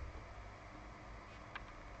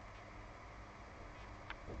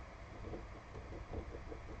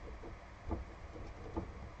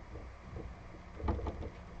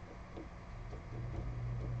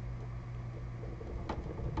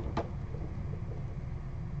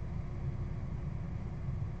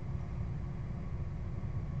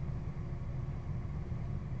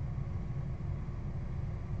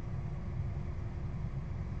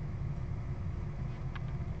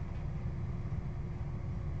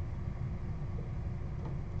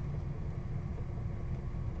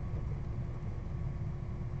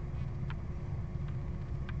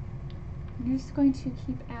 You're just going to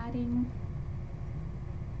keep adding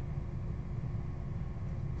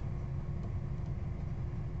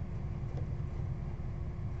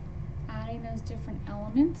those different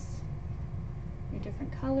elements, your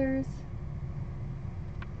different colors.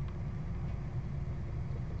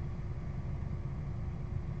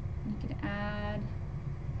 You can add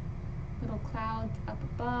little clouds up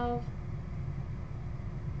above,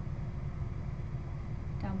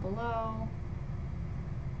 down below.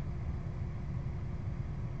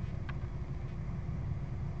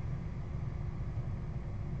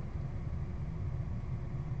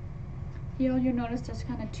 Here you'll notice there's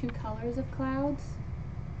kind of two colors of clouds.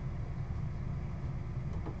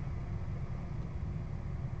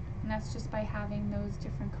 And that's just by having those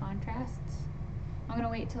different contrasts. I'm going to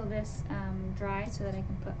wait till this dries so that I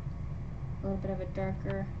can put a little bit of a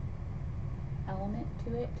darker element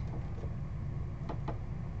to it.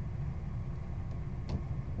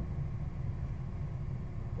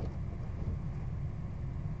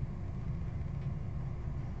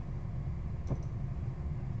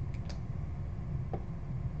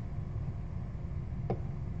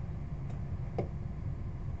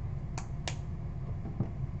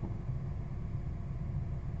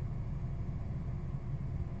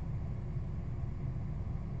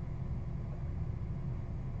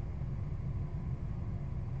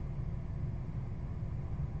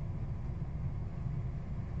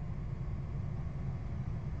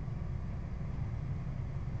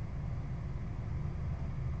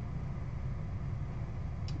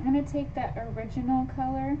 I'm going to take that original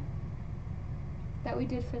color that we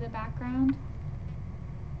did for the background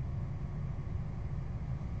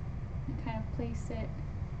and kind of place it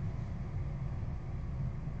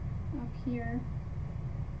up here.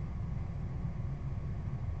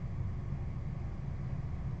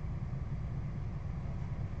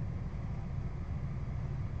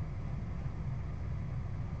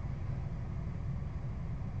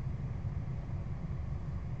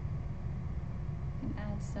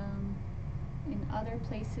 Some in other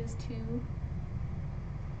places too.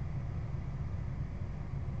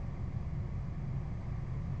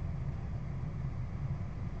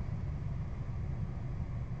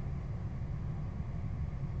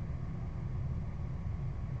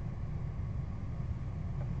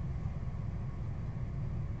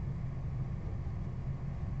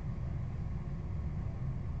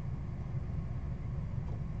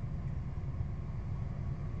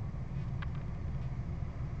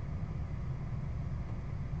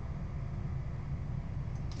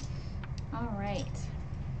 Alright,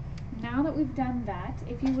 now that we've done that,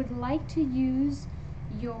 if you would like to use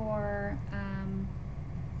your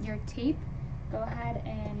tape, go ahead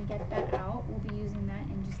and get that out. We'll be using that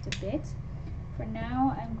in just a bit. For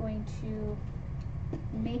now, I'm going to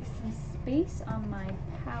make some space on my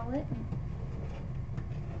palette.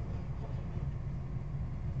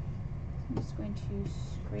 I'm just going to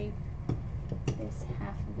scrape this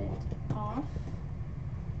half of it off.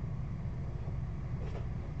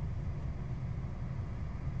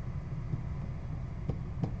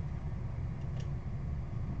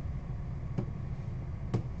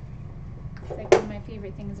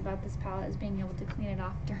 favorite things about this palette is being able to clean it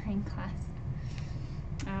off during class.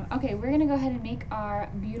 Okay, we're gonna go ahead and make our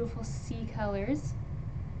beautiful sea colors.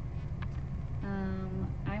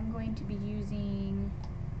 I'm going to be using,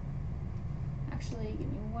 actually, give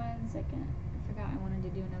me 1 second. I forgot I wanted to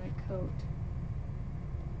do another coat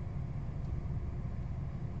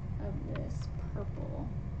of this purple.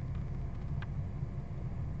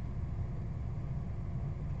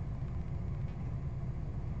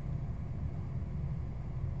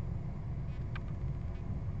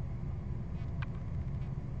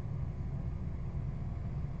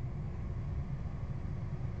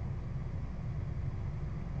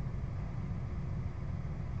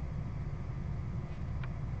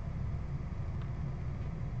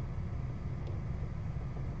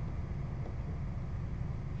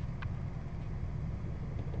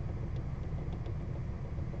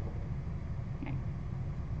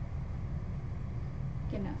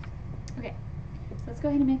 Enough. Okay, so let's go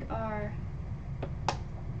ahead and make our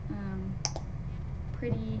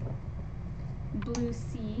pretty blue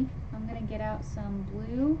sea. I'm going to get out some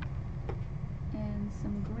blue and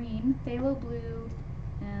some green, phthalo blue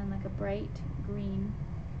and like a bright green.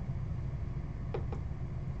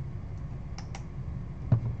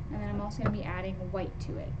 And then I'm also going to be adding white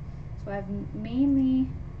to it. So I have mainly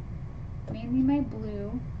my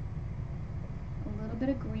blue, a little bit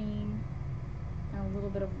of green, and a little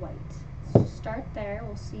bit of white. So start there,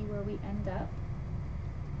 we'll see where we end up.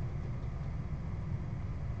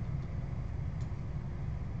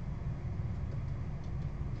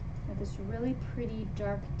 Got this really pretty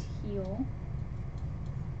dark teal,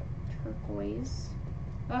 turquoise.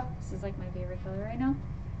 Oh, this is like my favorite color right now,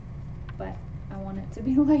 but I want it to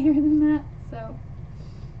be lighter than that,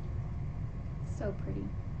 so pretty.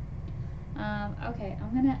 Okay,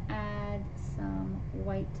 I'm gonna add some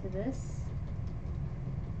white to this.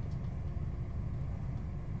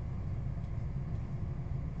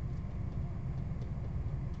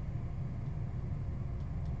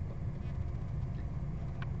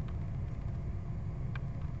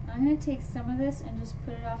 I'm going to take some of this and just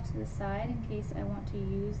put it off to the side in case I want to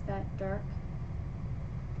use that dark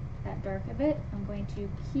of it. I'm going to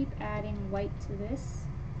keep adding white to this.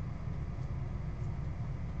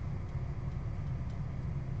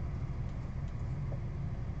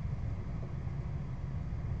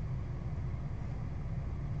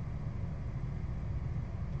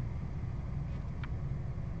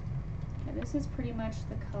 Okay, this is pretty much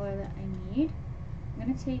the color that I need. I'm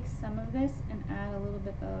going to take some of this and add a little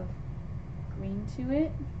bit of green to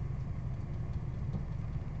it,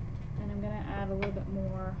 and I'm going to add a little bit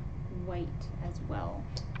more white as well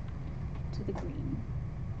to the green.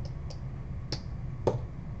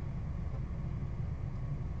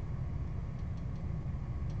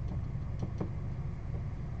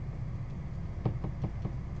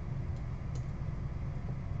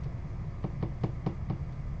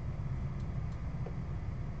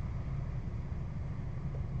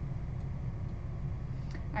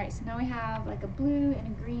 Alright, so now we have like a blue and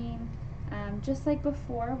a green. Just like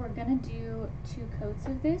before, we're going to do 2 coats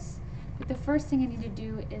of this. But the first thing I need to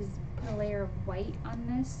do is put a layer of white on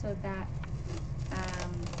this so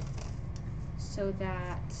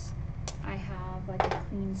that I have like a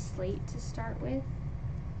clean slate to start with.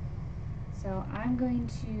 So I'm going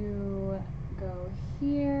to go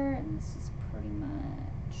here, and this is pretty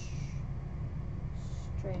much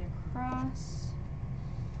straight across.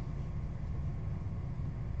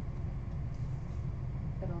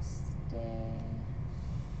 It'll stay.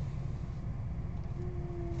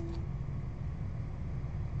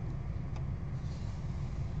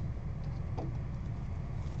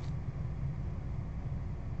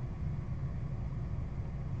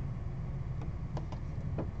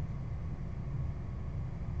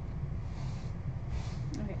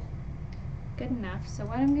 Okay, good enough. So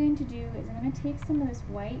what I'm going to do is I'm going to take some of this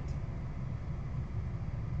white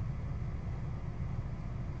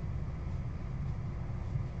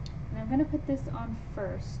and I'm going to put this on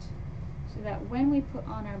first, so that when we put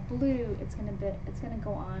on our blue, it's going to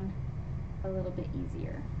go on a little bit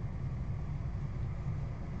easier.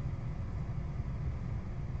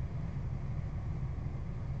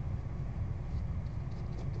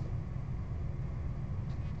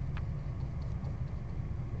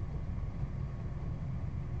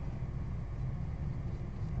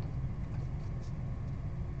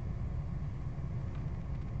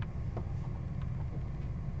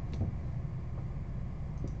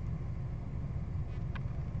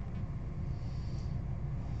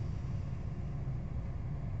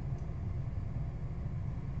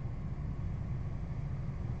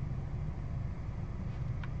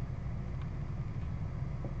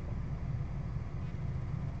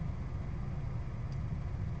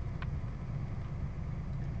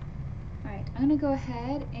 Alright, I'm going to go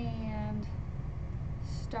ahead and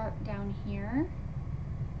start down here.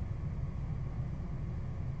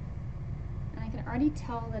 And I can already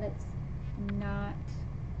tell that it's not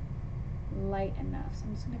light enough, so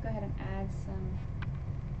I'm just going to go ahead and add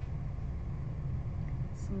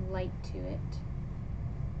some light to it.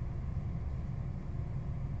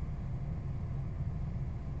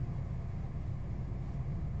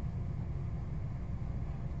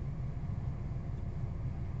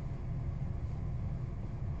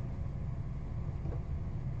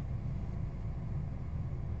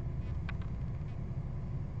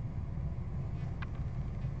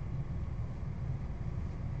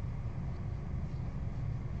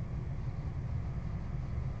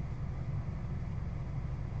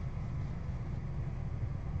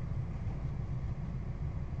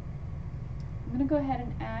 I'm going to go ahead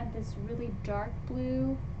and add this really dark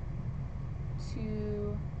blue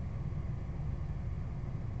to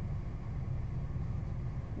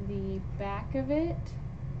the back of it,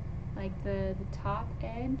 like the top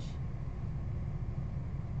edge.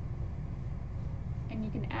 And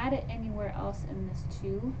you can add it anywhere else in this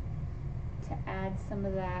too to add some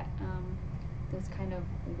of that, those kind of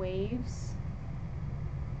waves.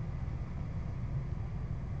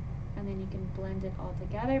 And then you can blend it all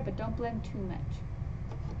together, but don't blend too much.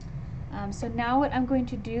 So now what I'm going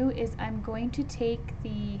to do is I'm going to take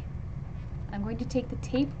the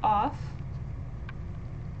tape off.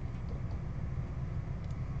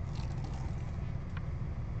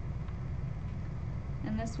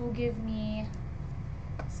 And this will give me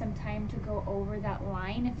some time to go over that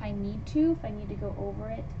line if I need to go over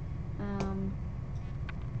it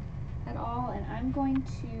at all. And I'm going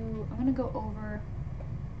to go over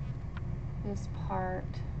this part.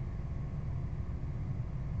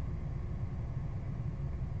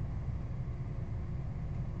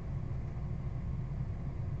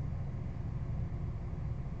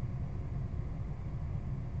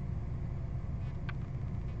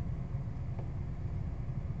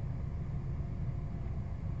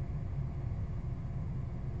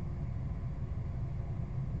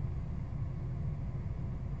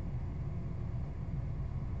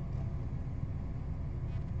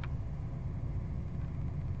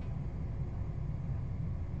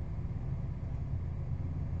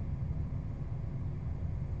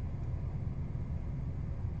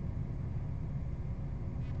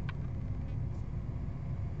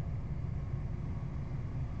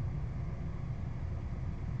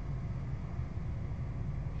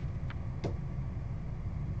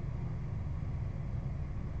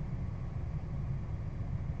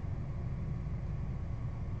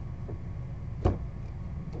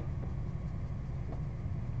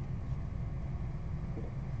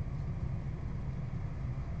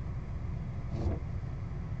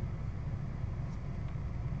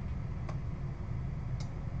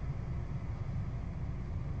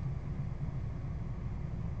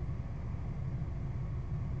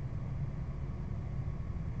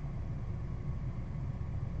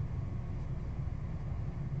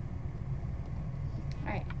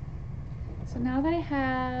 Alright, so now that I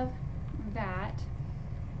have that,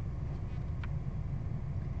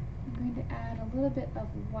 I'm going to add a little bit of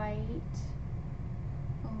white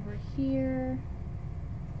over here.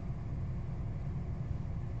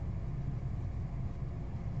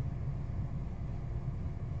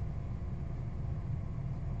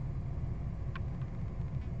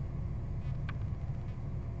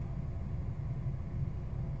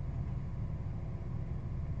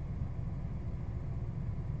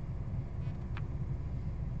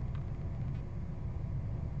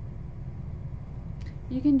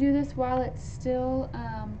 You can do this while it's still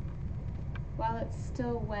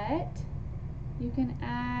wet. You can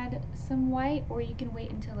add some white, or you can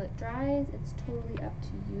wait until it dries. It's totally up to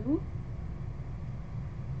you.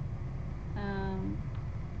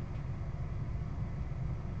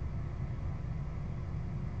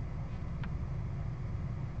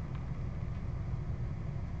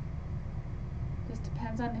 Just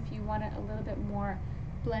depends on if you want it a little bit more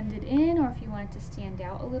blended in or if you want it to stand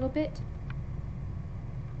out a little bit.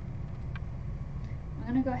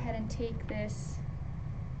 I'm going to go ahead and take this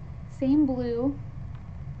same blue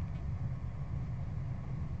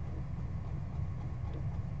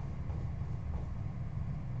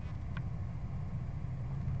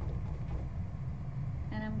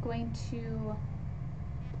and I'm going to,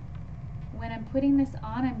 when I'm putting this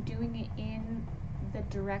on, I'm doing it in the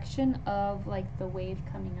direction of like the wave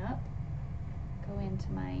coming up. Go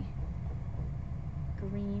into my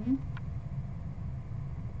green.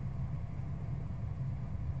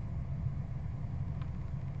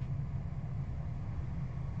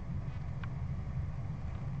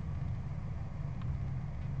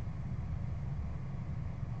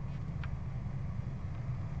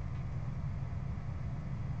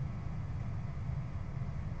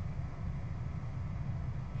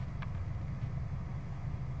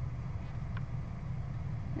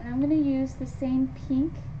 And I'm going to use the same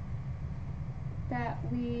pink that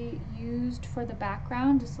we used for the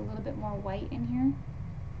background, just a little bit more white in here.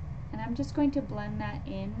 And I'm just going to blend that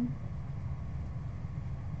in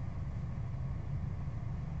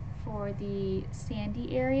for the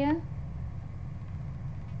sandy area.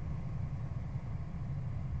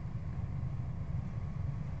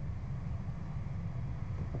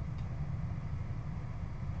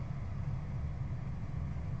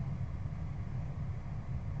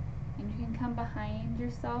 And you can come behind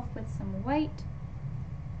yourself with some white.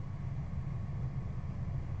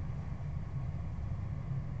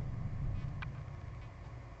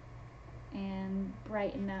 And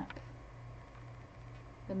brighten up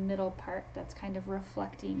the middle part that's kind of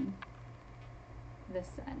reflecting the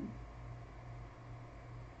sun.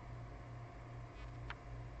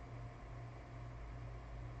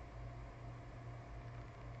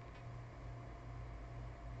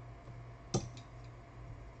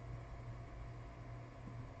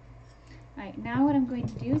 Alright, now what I'm going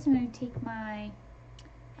to do is I'm going to take my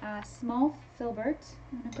small filbert,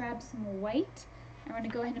 I'm going to grab some white, I'm going to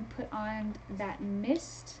go ahead and put on that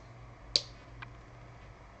mist.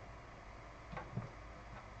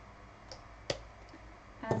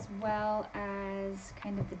 As well as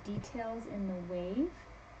kind of the details in the wave.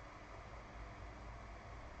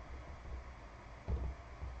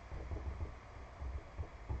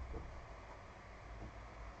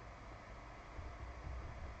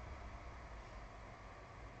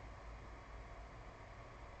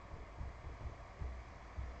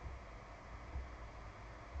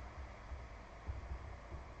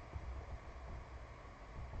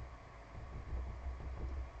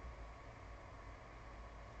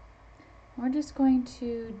 We're just going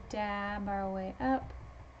to dab our way up.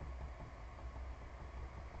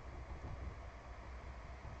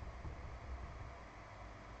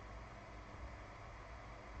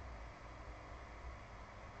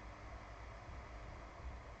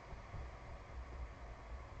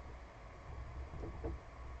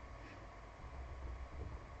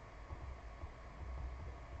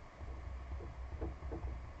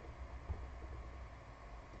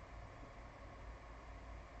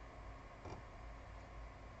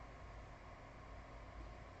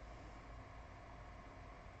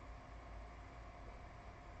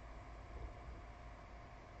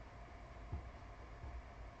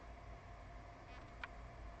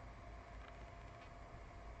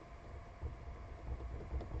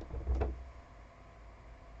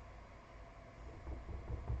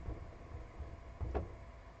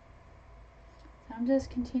 I'm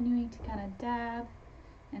just continuing to kind of dab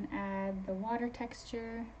and add the water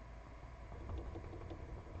texture.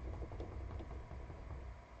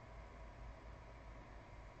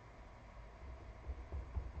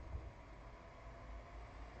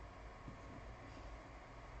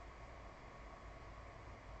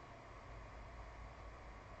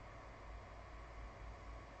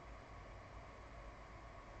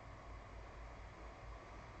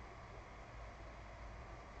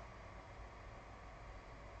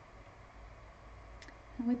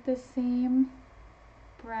 And with the same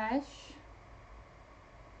brush,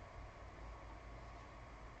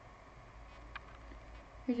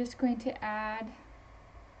 you're just going to add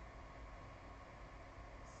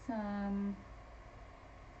some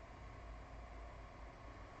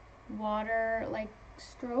water-like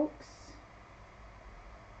strokes.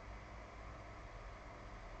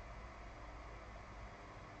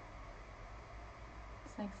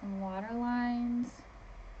 It's like some water lines.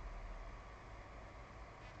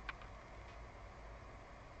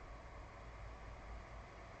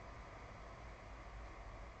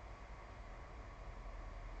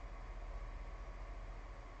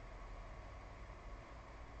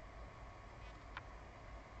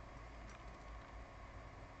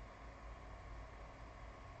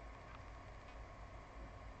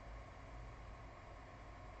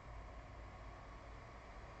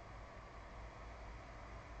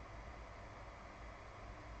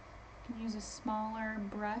 Use a smaller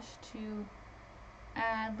brush to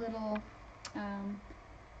add little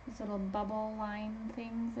these little bubble line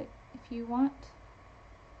things that if you want.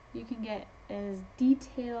 You can get as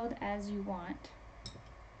detailed as you want.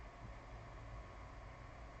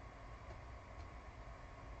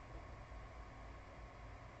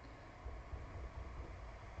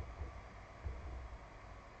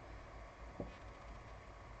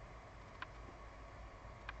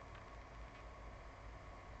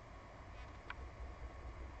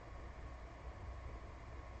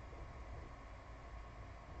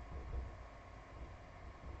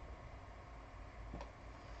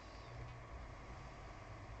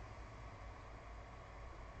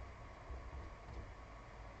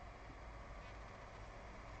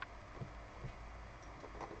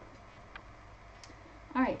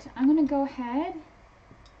 right, I'm gonna go ahead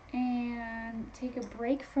and take a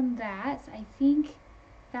break from that. I think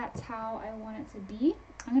that's how I want it to be.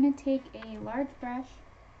 I'm gonna take a large brush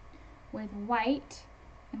with white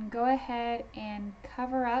and go ahead and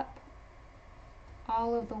cover up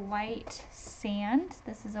all of the white sand.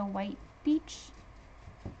 This is a white beach,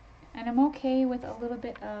 and I'm okay with a little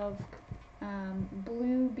bit of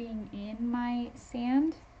blue being in my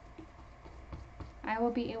sand. I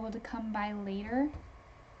will be able to come by later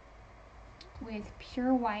with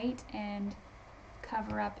pure white and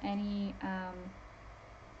cover up any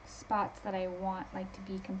spots that I want like to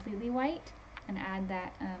be completely white, and add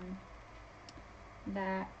that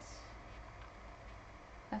that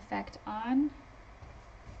effect on.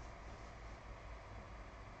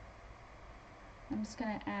 I'm just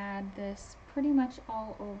going to add this pretty much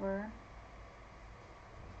all over.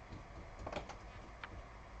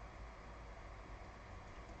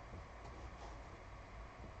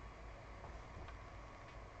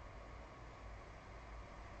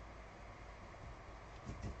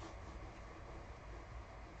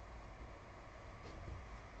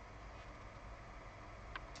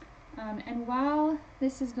 And while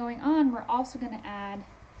this is going on, we're also going to add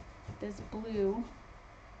this blue.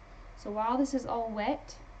 So while this is all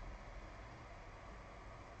wet,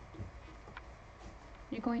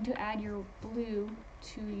 you're going to add your blue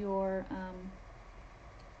to your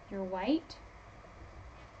white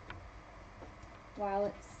while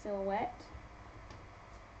it's still wet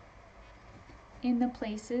in the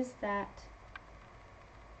places that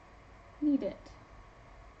need it.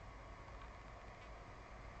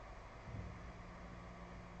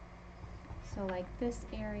 So like this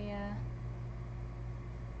area.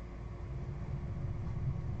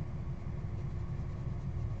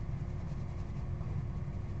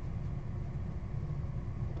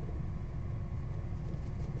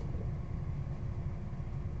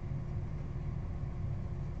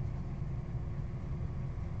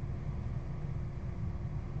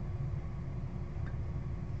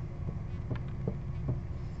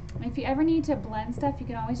 If you ever need to blend stuff, you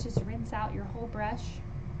can always just rinse out your whole brush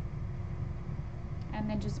and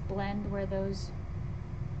then just blend where those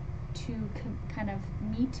two kind of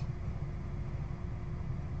meet,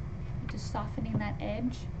 just softening that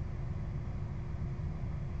edge.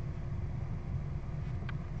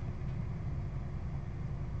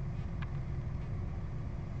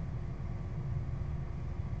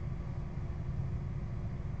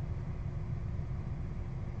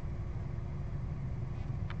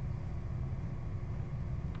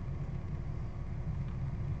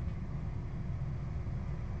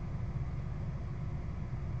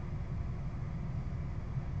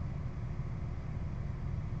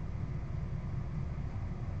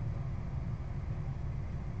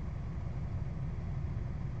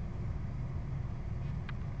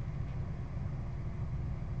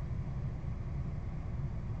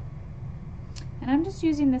 And I'm just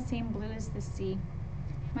using the same blue as the sea.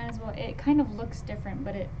 Might as well. It kind of looks different,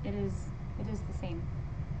 but it is the same.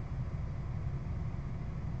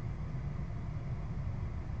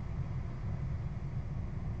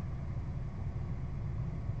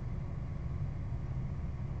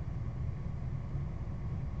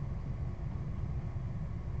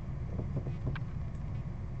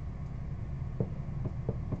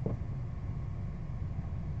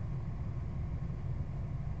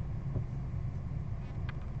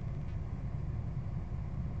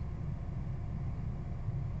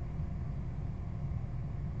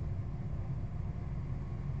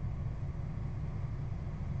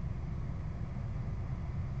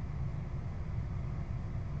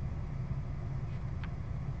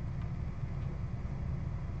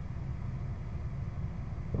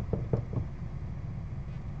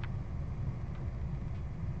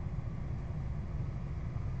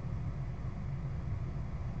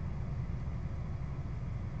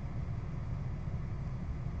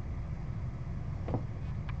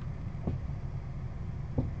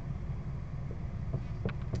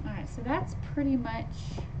 So that's pretty much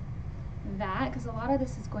that, because a lot of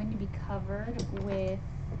this is going to be covered with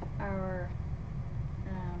our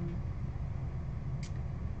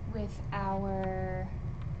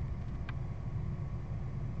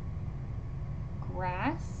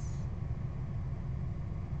grass.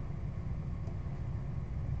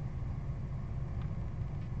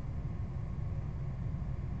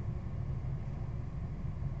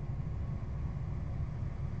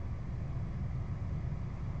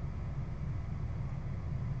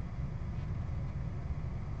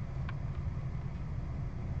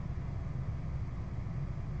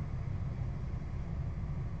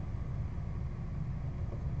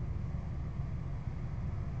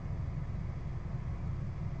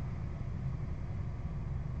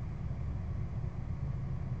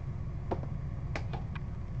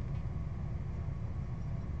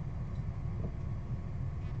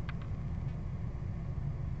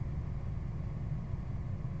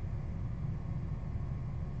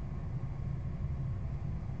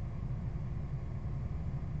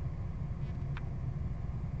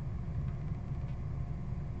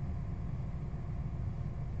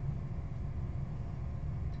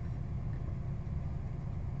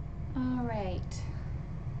 right.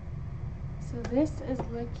 So this is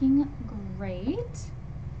looking great.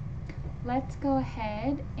 Let's go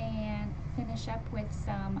ahead and finish up with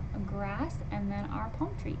some grass and then our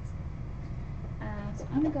palm trees. So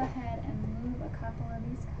I'm going to go ahead and move a couple of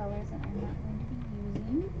these colors that I'm not going to be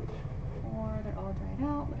using, or they're all dried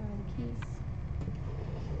out, whatever the case.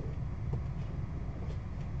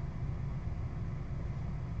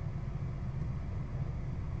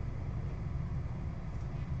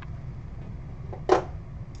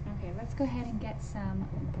 Okay, let's go ahead and get some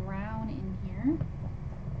brown in here.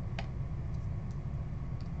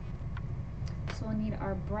 So we'll need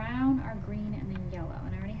our brown, our green, and then yellow.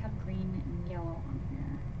 And I already have green and yellow on here.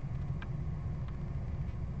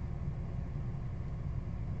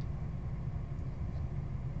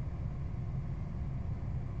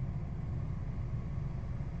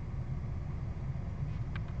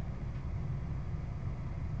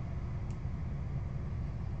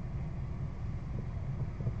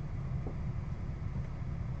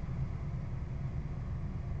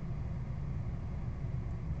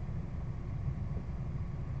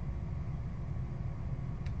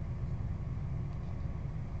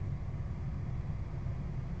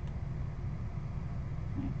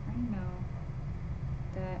 I know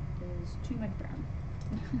that is too much brown.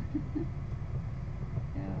 So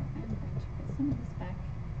I'm going to put some of this back.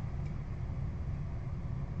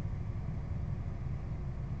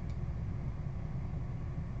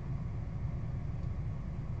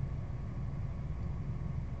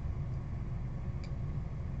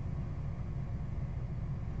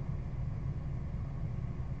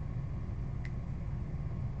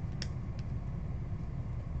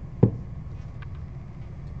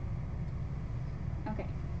 Okay.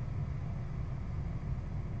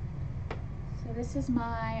 So this is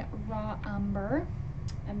my raw umber,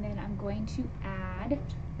 and then I'm going to add,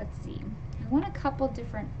 let's see, we want a couple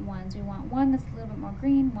different ones. We want one that's a little bit more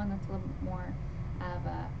green, one that's a little bit more of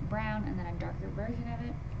a brown, and then a darker version of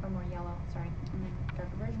it, or more yellow, sorry, and then a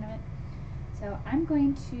darker version of it. So I'm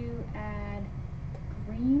going to add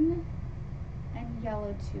green and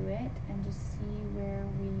yellow to it and just see where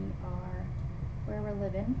we're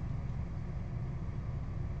living.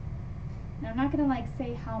 Now I'm not gonna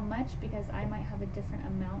say how much, because I might have a different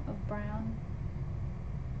amount of brown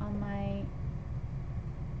on my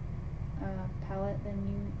palette than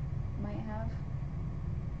you might have.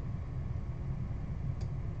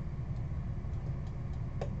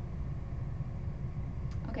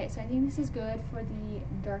 Okay, so I think this is good for the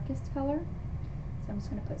darkest color. So I'm just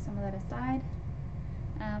gonna put some of that aside.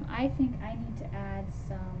 I think I need to add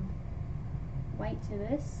some white to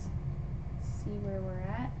this, see where we're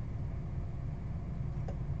at.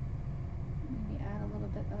 Maybe add a little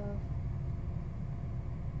bit of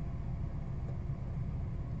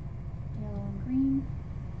yellow and green,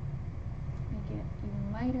 make it even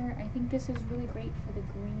lighter. I think this is really great for the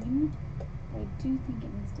green, but I do think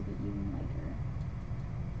it needs to be even lighter.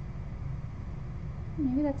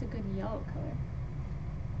 Maybe that's a good yellow color.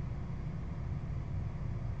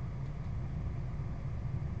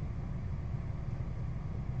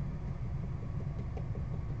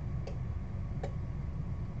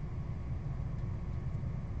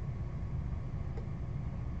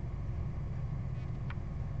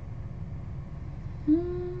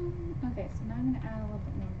 Okay, so now I'm going to add a little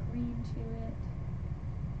bit more green to it.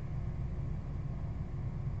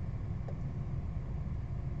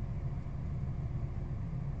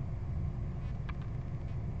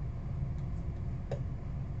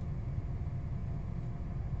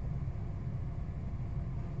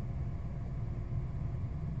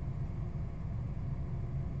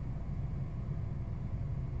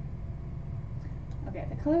 Okay,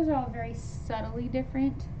 the colors are all very subtly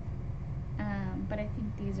different, but I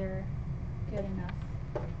think these are good enough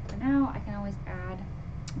for now. I can always add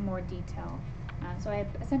more detail. So I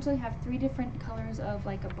essentially have three different colors of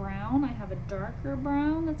a brown. I have a darker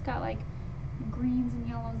brown that's got greens and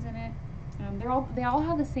yellows in it. They all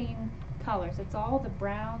have the same colors. It's all the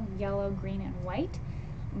brown, yellow, green, and white,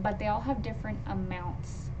 but they all have different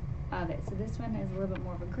amounts of it. So this one is a little bit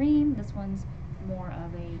more of a green, this one's more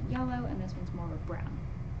of a yellow, and this one's more of a brown,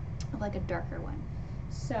 a darker one.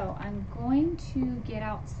 So I'm going to get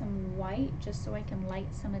out some white just so I can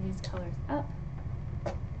light some of these colors up.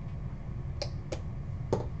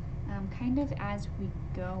 Kind of as we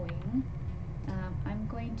going, I'm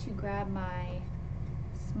going to grab my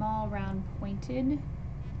small round pointed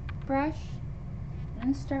brush. I'm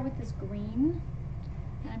going to start with this green,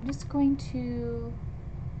 and I'm just going to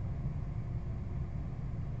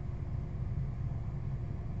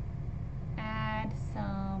add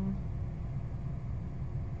some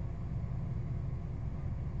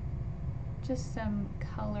just some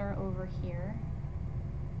color over here.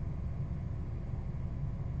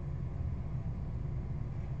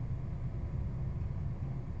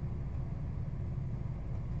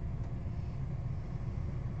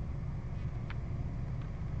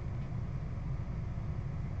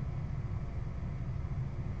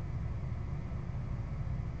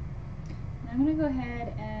 I'm going to go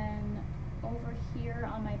ahead and over here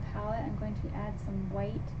on my palette, I'm going to add some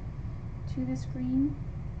white to this green,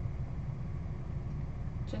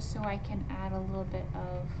 just so I can add a little bit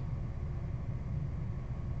of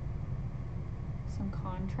some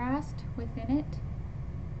contrast within it.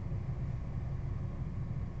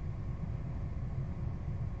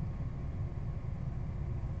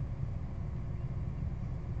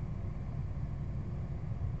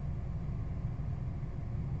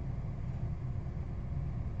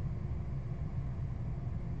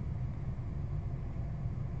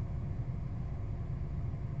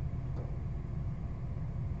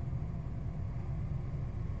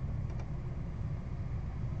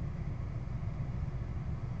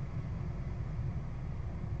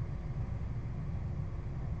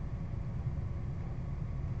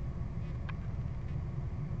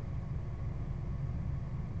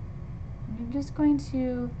 I'm just going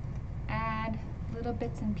to add little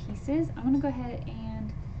bits and pieces. I'm going to go ahead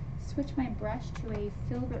and switch my brush to a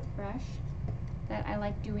filbert brush that I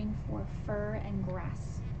like doing for fur and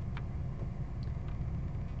grass.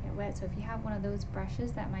 Get wet, so if you have one of those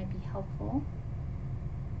brushes, that might be helpful.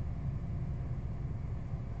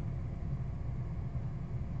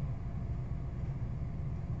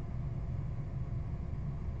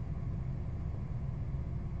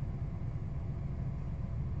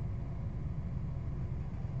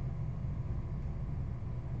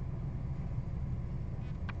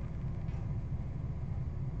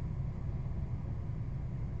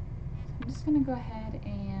 I'm just going to go ahead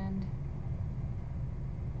and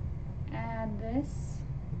add this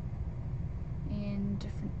in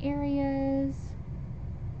different areas.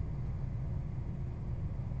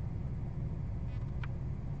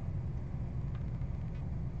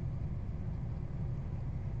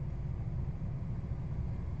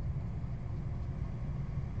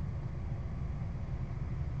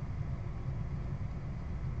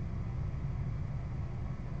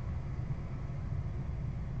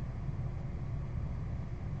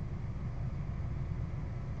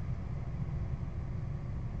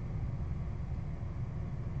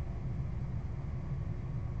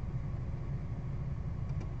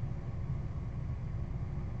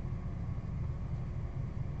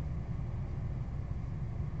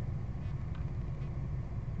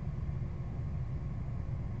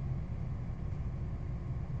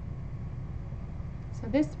 So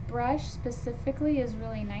this brush specifically is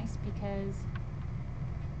really nice because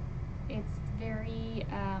it's very,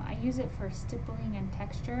 I use it for stippling and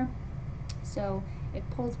texture, so it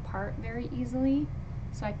pulls apart very easily,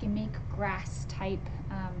 so I can make grass type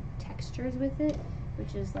textures with it,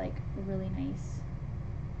 which is like really nice.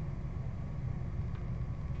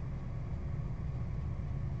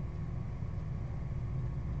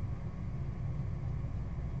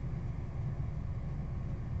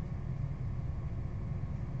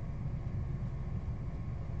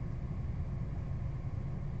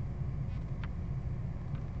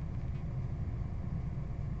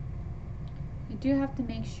 You do have to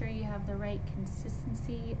make sure you have the right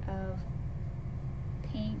consistency of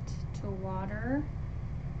paint to water.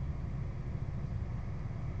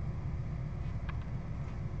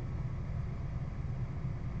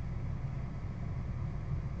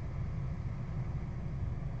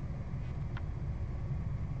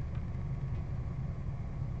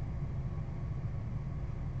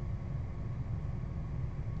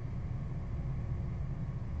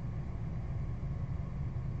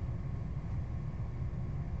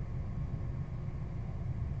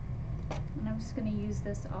 And I'm just going to use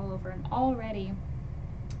this all over, and already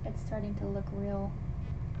it's starting to look real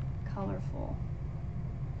colorful.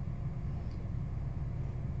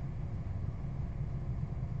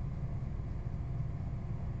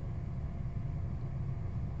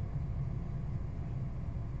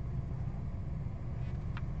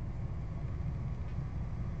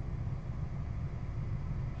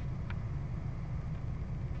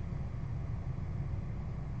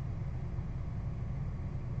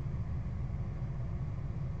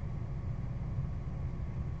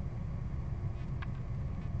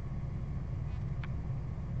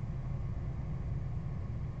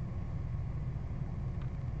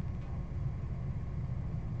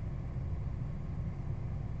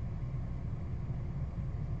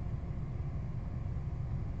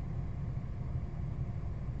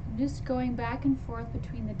 just going back and forth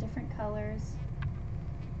between the different colors,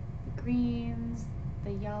 the greens,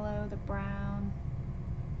 the yellow, the brown.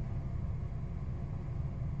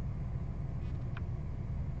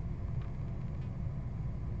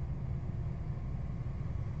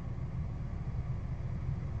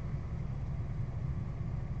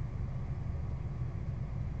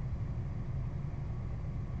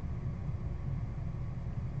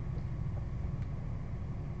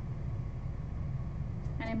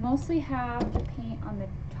 And I mostly have the paint on the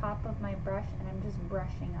top of my brush, and I'm just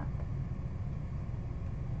brushing up.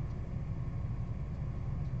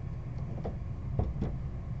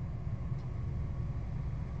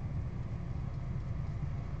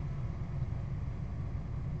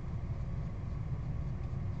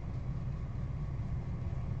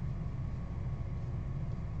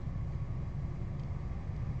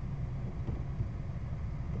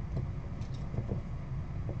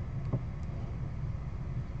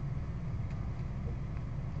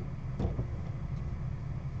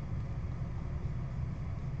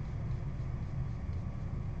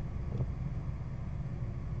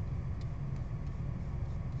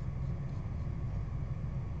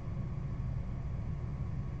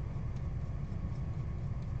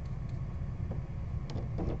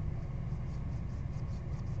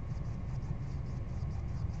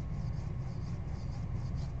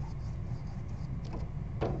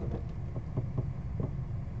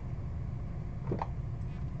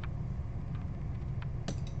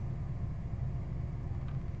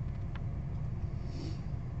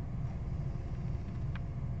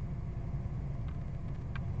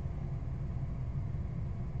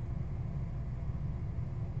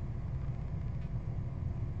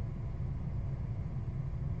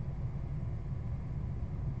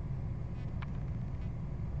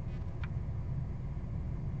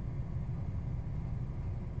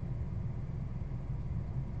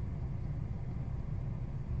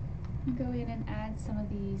 Go in and add some of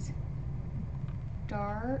these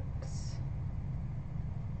darks,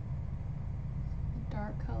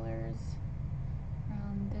 dark colors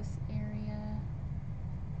around this area.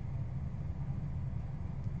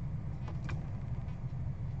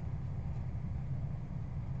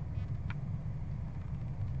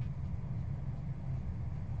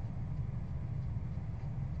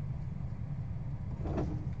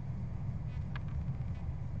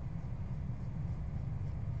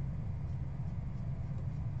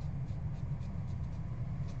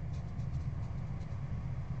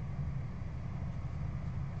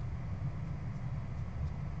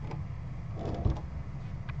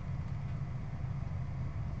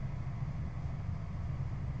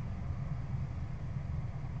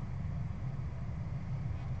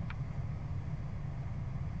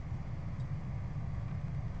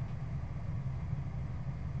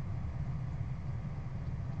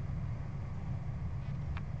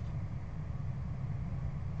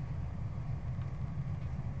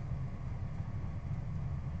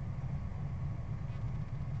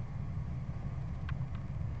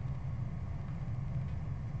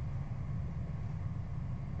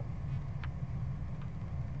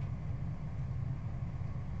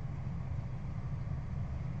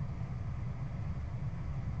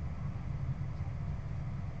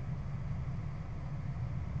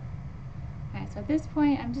 So at this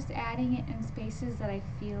point, I'm just adding it in spaces that I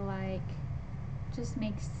feel like just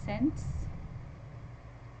makes sense.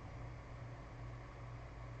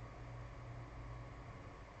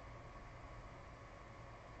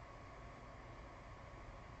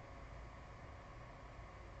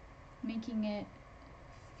 Making it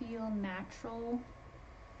feel natural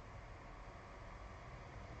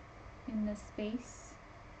in the space.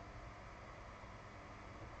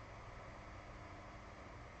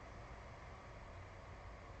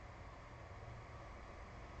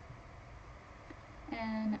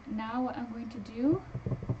 And now what I'm going to do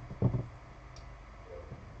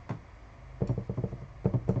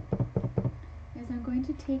is I'm going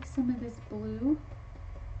to take some of this blue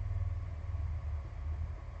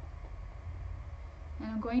and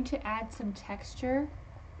I'm going to add some texture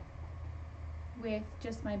with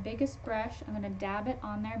just my biggest brush. I'm going to dab it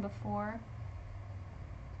on there before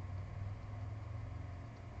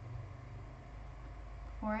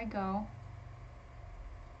I go.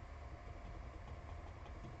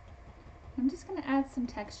 I'm just going to add some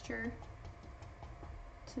texture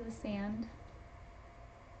to the sand.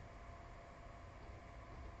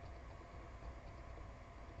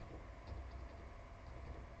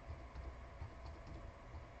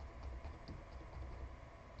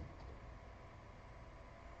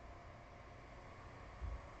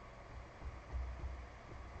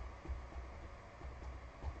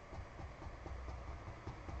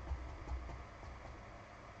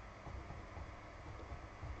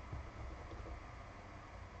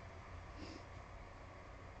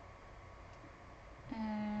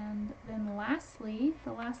 lastly,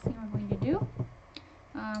 the last thing we're going to do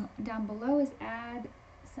down below is add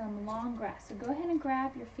some long grass. So go ahead and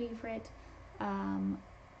grab your favorite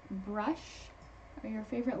brush or your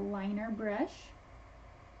favorite liner brush.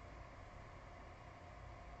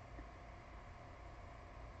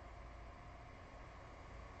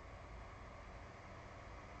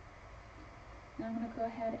 Now I'm going to go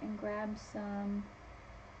ahead and grab some,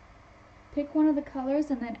 pick one of the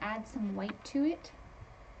colors and then add some white to it.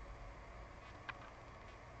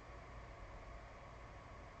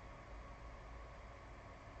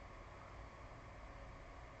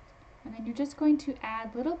 And then you're just going to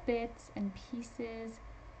add little bits and pieces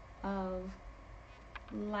of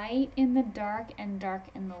light in the dark and dark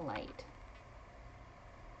in the light.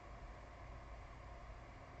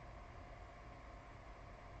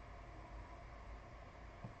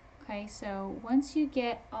 Okay, so once you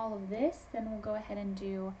get all of this, then we'll go ahead and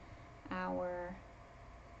do our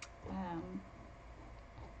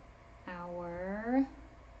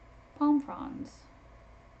palm fronds.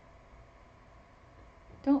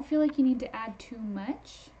 Don't feel like you need to add too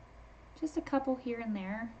much, just a couple here and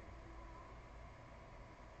there.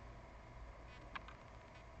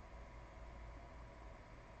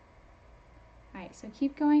 Alright, so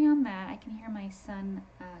keep going on that. I can hear my son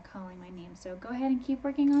calling my name, so go ahead and keep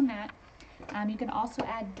working on that. You can also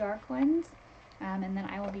add dark ones, and then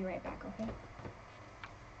I will be right back, okay?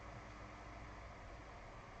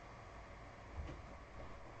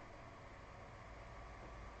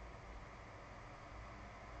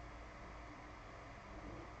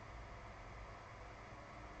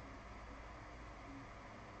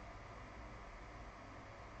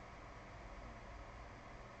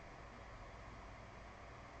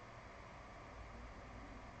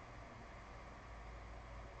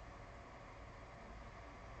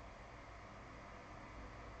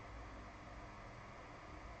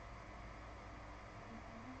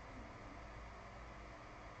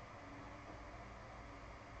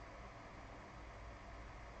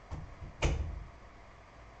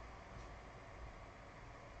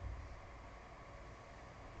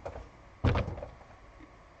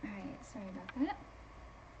 Sorry about that.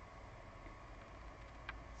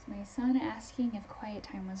 It's my son asking if quiet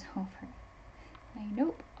time was over.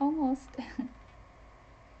 Nope, almost.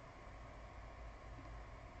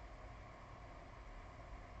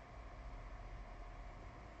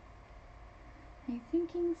 I'm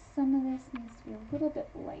thinking some of this needs to be a little bit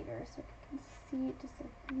lighter so I can see it just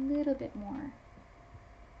a little bit more.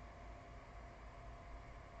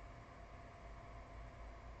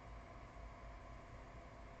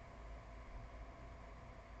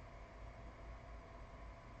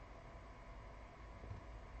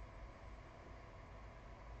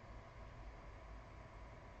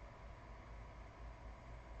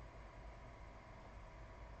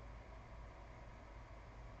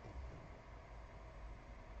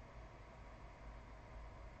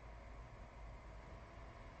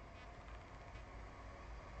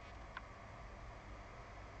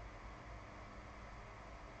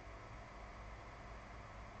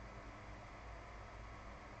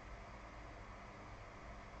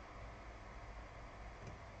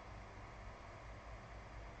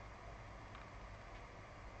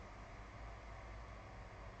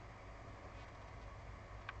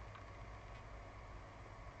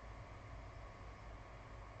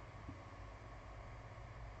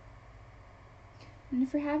 And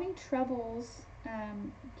if you're having troubles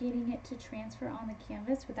getting it to transfer on the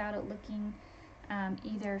canvas without it looking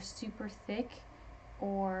either super thick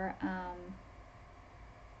or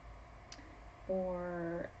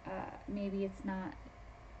maybe it's not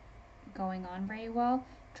going on very well,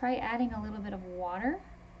 try adding a little bit of water.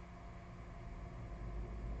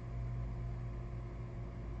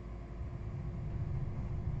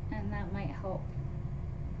 And that might help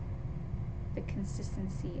the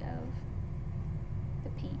consistency of the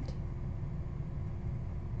paint.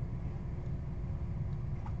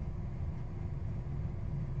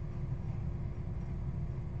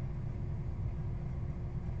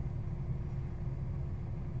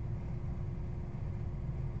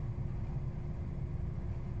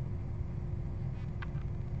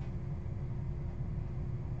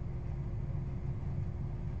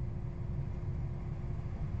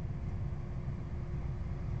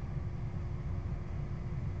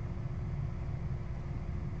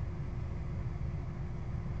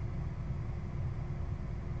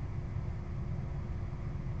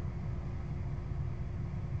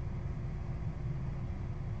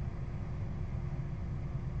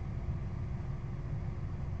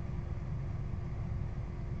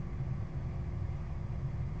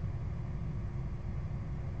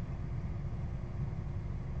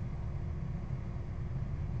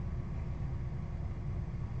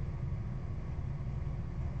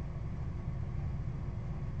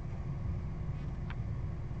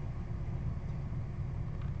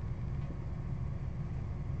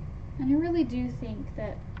 And I really do think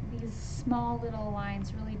that these small little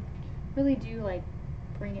lines really do like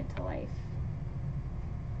bring it to life.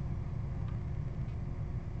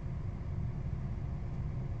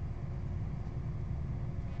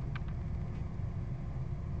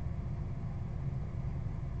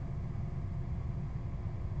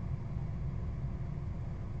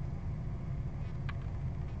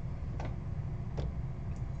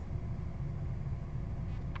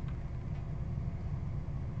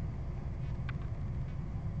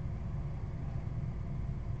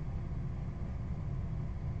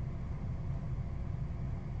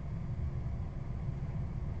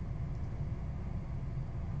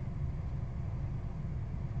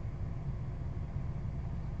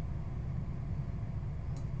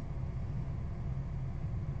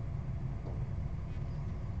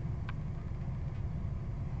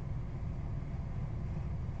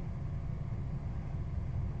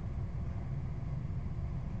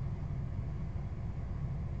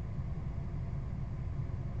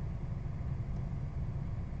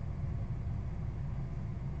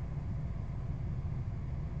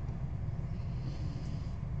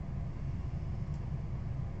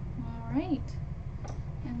 Right,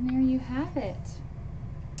 and there you have it.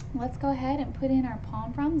 Let's go ahead and put in our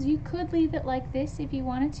palm fronds. You could leave it like this if you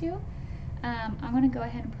wanted to. I'm going to go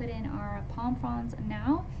ahead and put in our palm fronds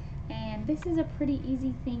now, and this is a pretty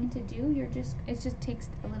easy thing to do. It just takes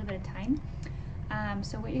a little bit of time.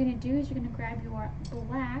 So what you're going to do is you're going to grab your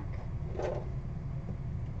black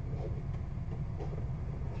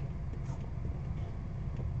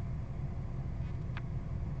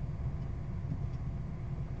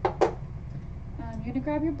you're going to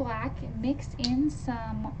grab your black and mix in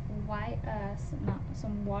some white,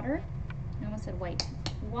 some water. I almost said white.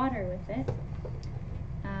 Water with it.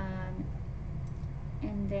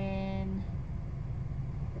 And then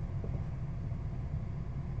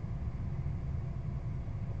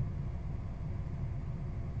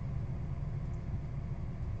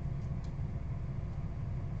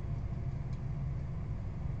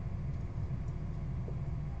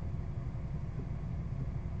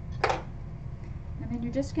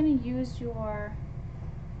you're just going to use your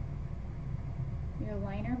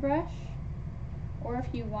liner brush, or if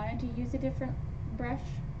you wanted to use a different brush,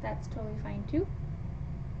 that's totally fine too.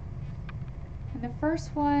 And the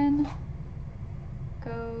first one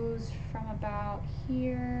goes from about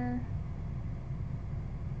here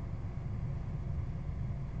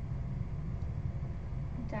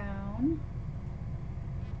down.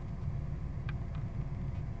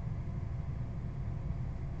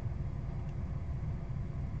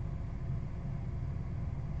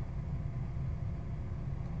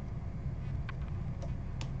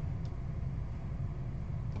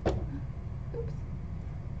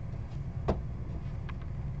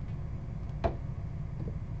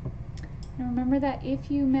 And remember that if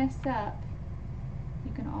you mess up,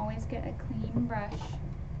 you can always get a clean brush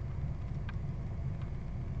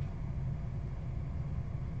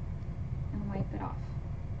and wipe it off.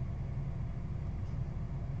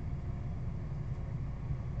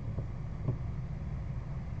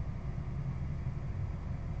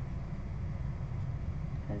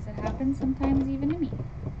 Because it happens sometimes even to me.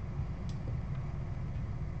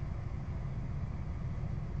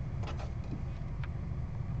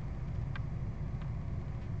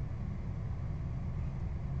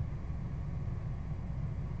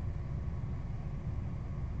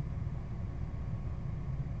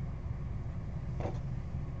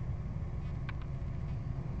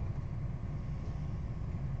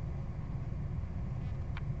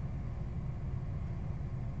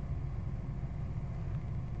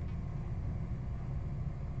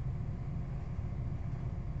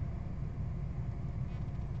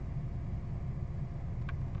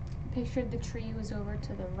 Pictured the tree was over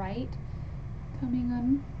to the right, coming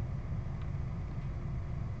on.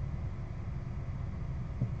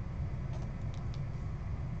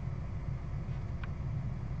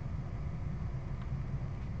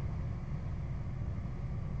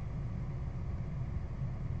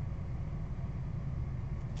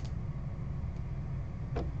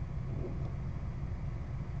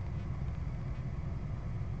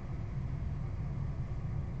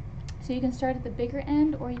 So you can start at the bigger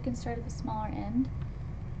end, or you can start at the smaller end.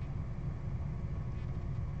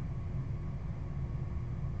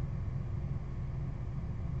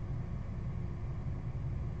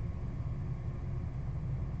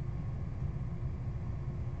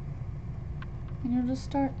 And you'll just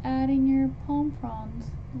start adding your palm fronds,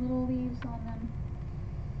 little leaves on them.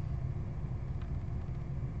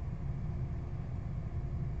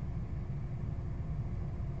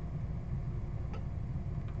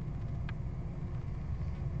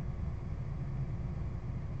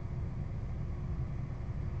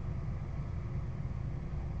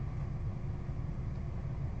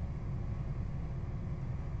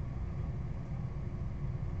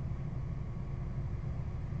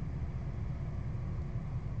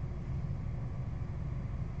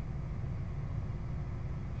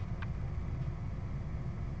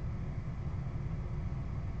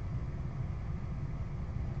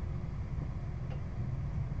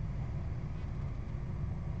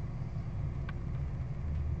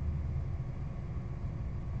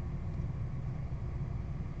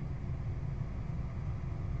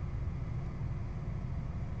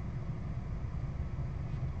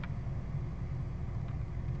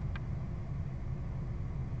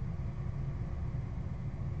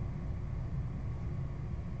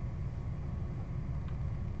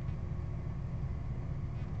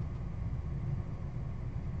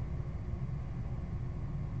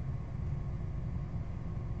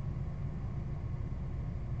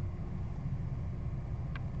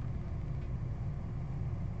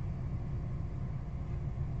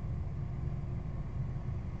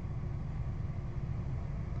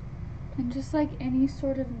 And just like any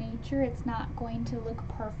sort of nature, it's not going to look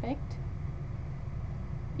perfect.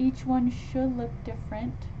 Each one should look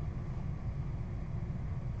different.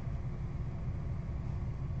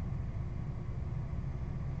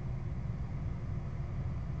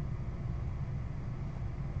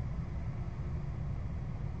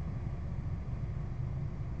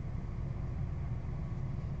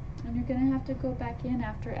 And you're going to have to go back in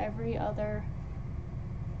after every other,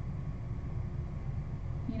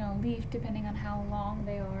 leaf, depending on how long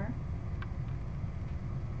they are.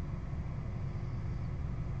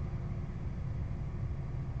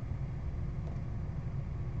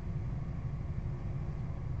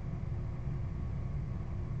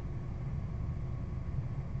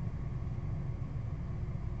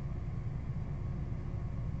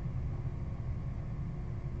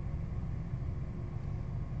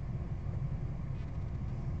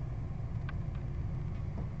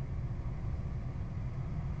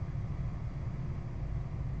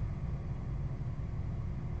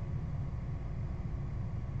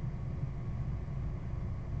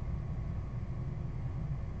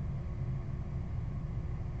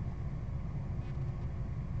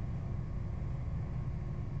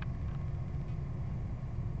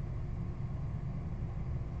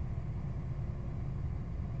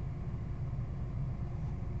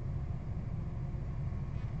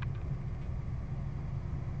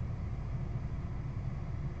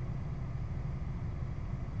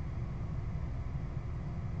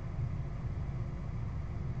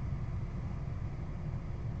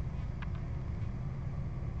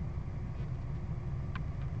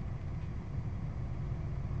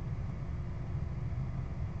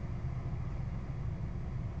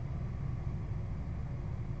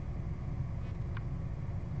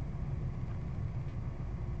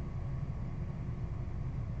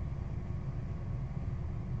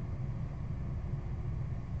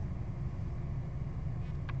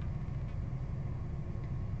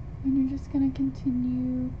 And you're just going to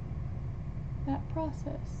continue that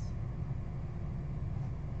process.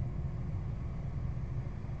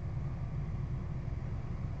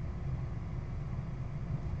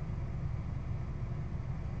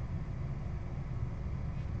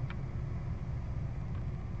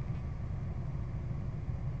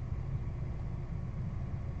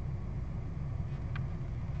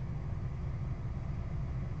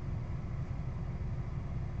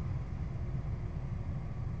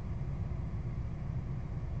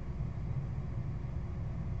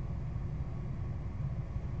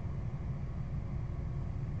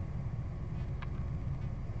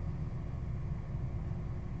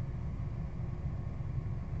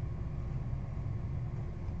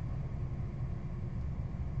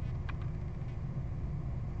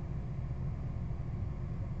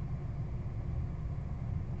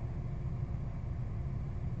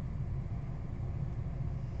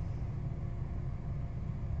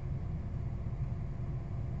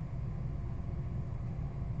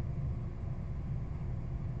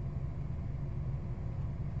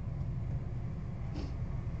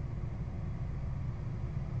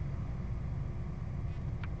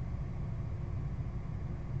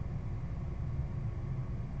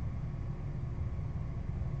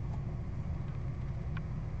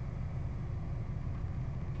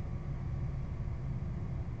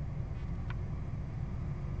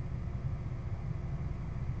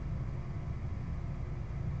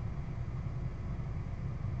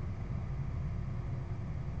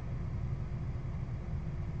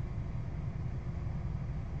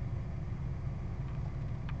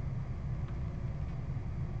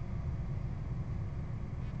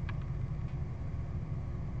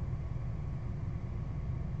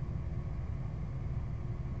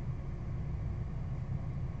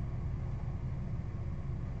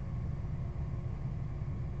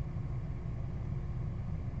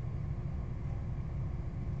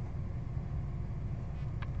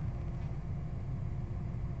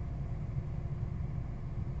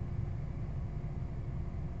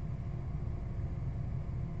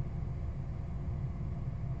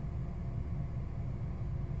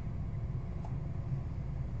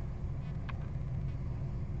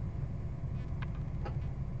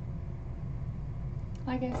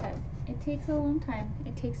 Like I said, it takes a long time.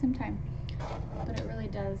 It takes some time, but it really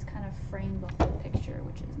does kind of frame the whole picture,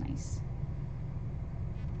 which is nice.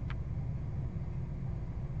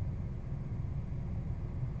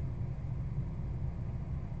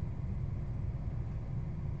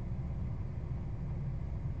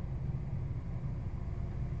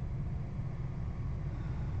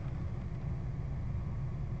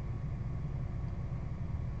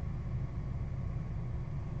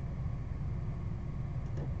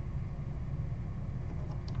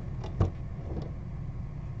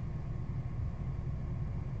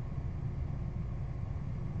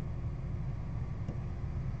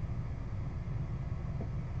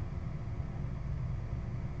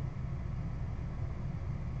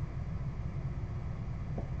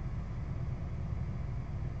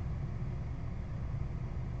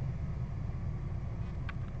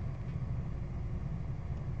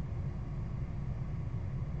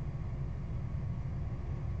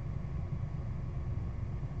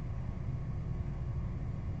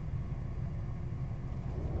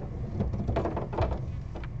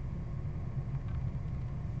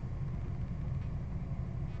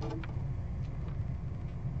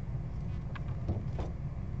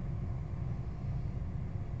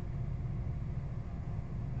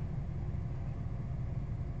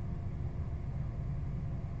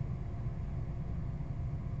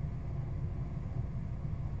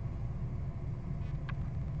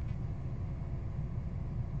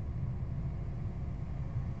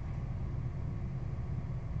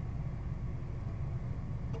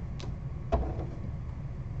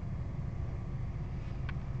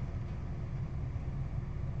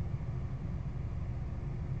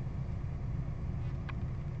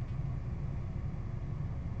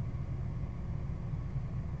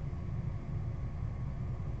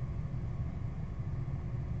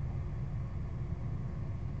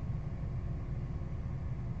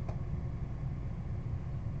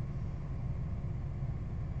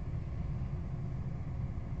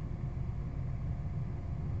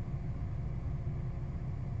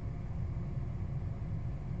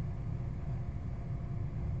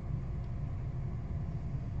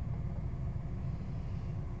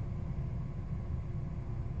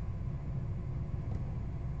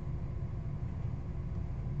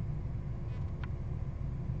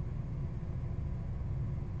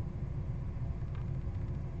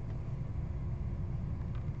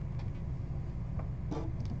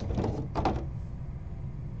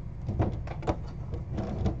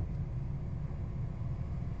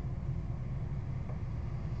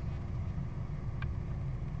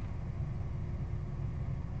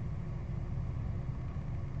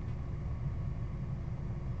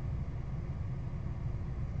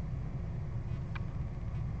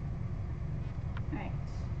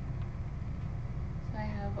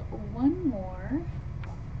 one more.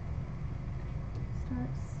 Start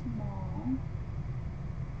small.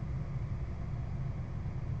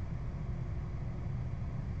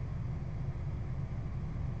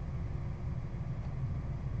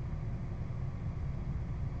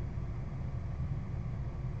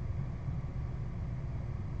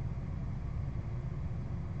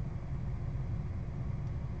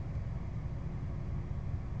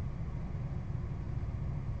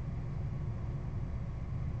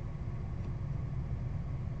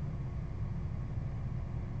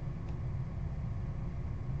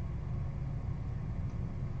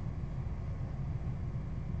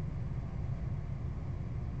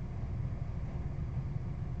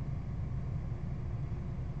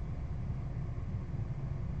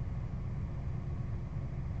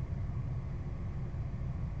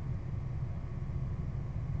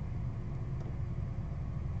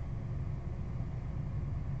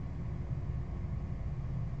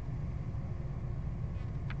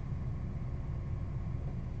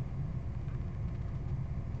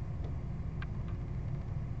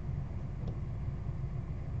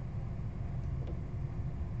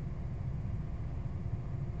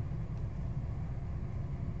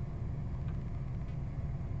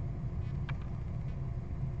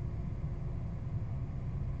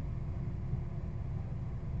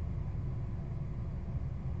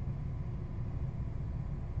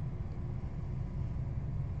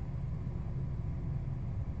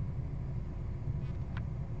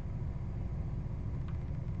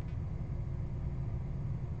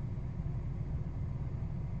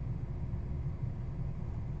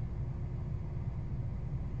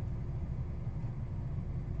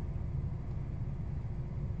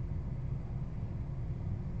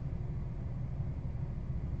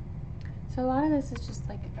 So a lot of this is just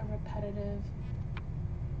like a repetitive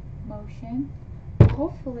motion.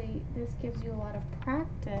 Hopefully this gives you a lot of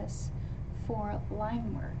practice for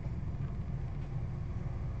line work.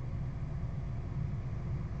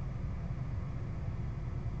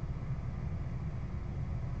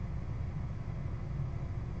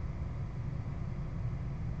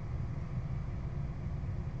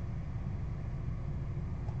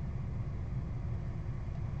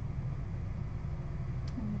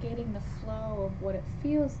 Getting the flow of what it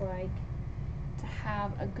feels like to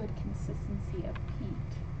have a good consistency of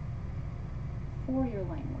paint for your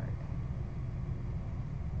line work.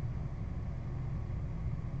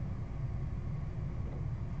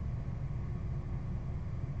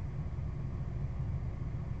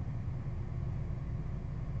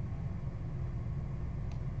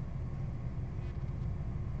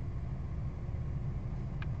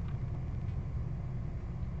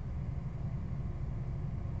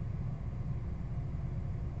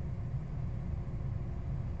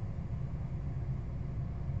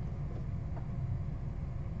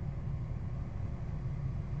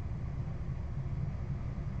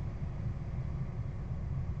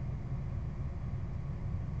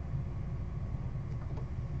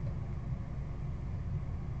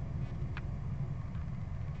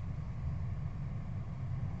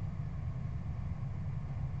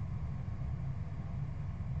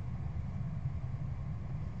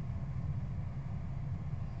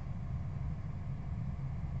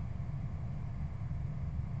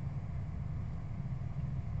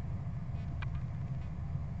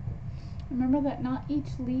 Remember that not each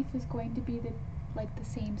leaf is going to be the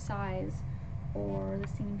same size or the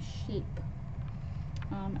same shape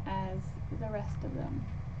as the rest of them.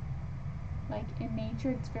 Like in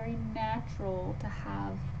nature, it's very natural to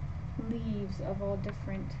have leaves of all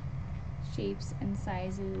different shapes and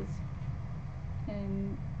sizes,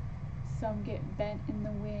 and some get bent in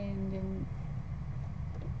the wind and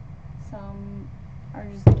some are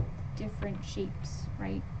just different shapes,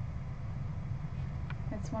 right?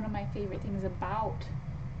 That's one of my favorite things about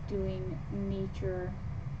doing nature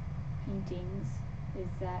paintings, is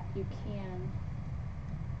that you can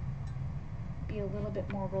be a little bit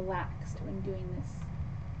more relaxed when doing this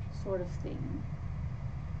sort of thing.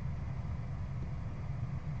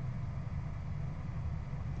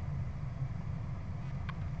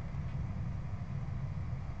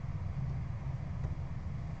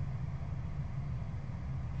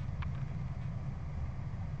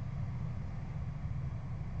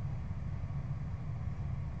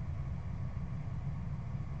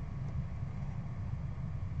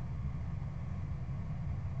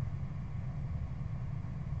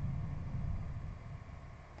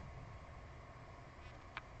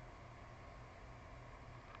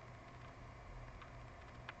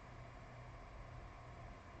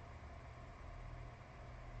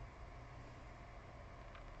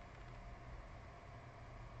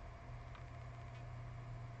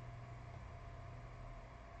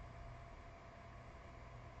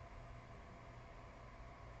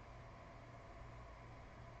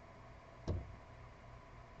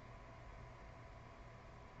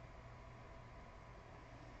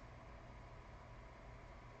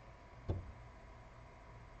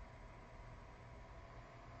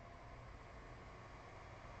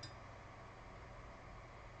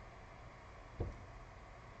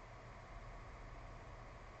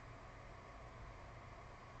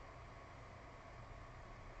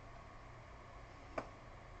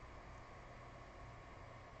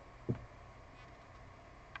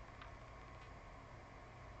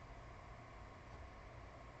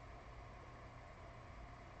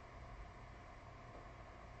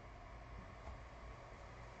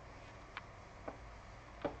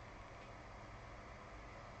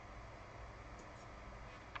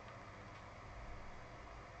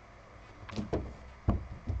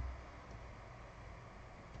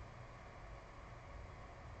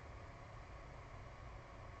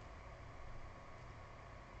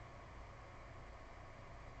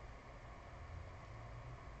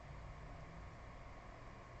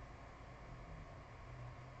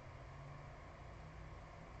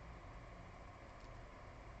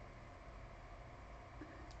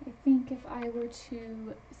 I think if I were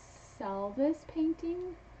to sell this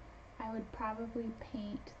painting, I would probably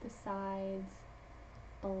paint the sides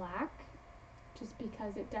black, just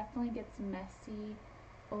because it definitely gets messy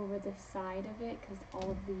over the side of it because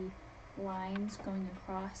all of the lines going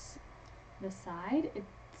across the side.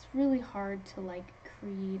 It's really hard to like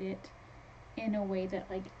create it in a way that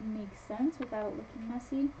like makes sense without it looking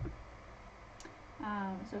messy.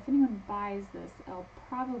 So if anyone buys this, I'll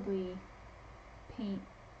probably paint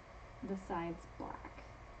the sides black.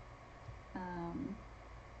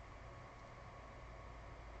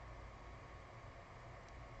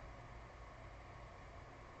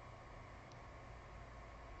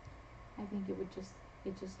 I think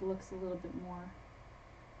it just looks a little bit more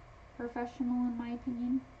professional in my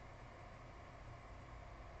opinion.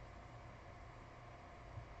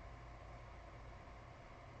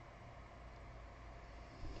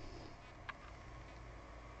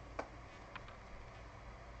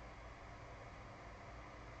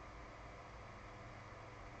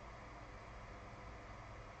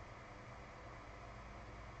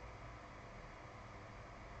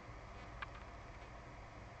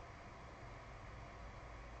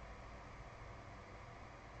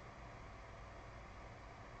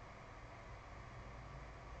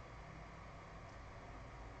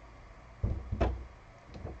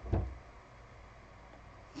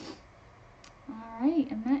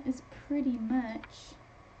 Alright, and that is pretty much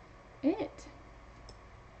it.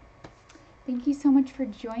 Thank you so much for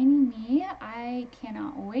joining me. I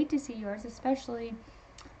cannot wait to see yours, especially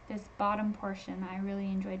this bottom portion. I really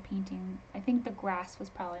enjoyed painting. I think the grass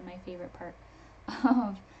was probably my favorite part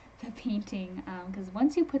of the painting, because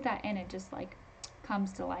once you put that in, it just like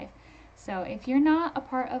comes to life. So if you're not a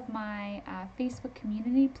part of my Facebook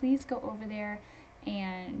community, please go over there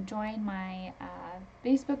and join my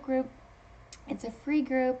Facebook group. It's a free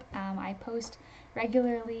group. I post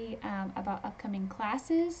regularly about upcoming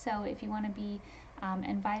classes, so if you want to be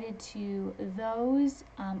invited to those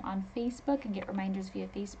on Facebook and get reminders via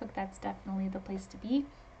Facebook, that's definitely the place to be.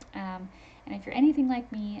 And if you're anything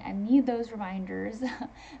like me and need those reminders,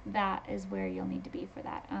 that is where you'll need to be for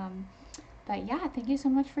that. But yeah, thank you so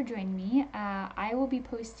much for joining me. I will be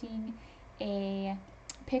posting a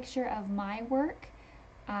picture of my work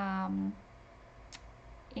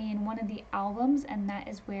in one of the albums, and that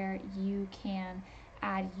is where you can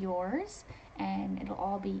add yours, and it'll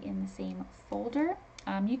all be in the same folder.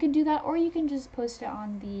 You can do that, or you can just post it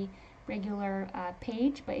on the regular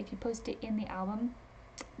page, but if you post it in the album,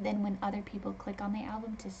 then when other people click on the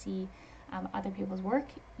album to see other people's work,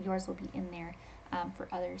 yours will be in there for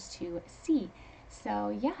others to see.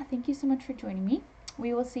 So yeah, thank you so much for joining me.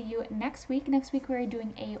 We will see you next week. Next week we're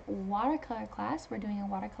doing a watercolor class. We're doing a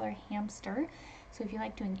watercolor hamster. So if you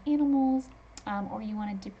like doing animals, or you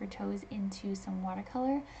want to dip your toes into some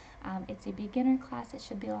watercolor, it's a beginner class. It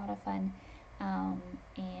should be a lot of fun.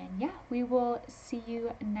 And yeah, we will see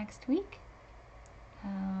you next week.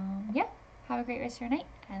 Yeah, have a great rest of your night,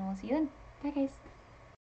 and we'll see you then. Bye guys.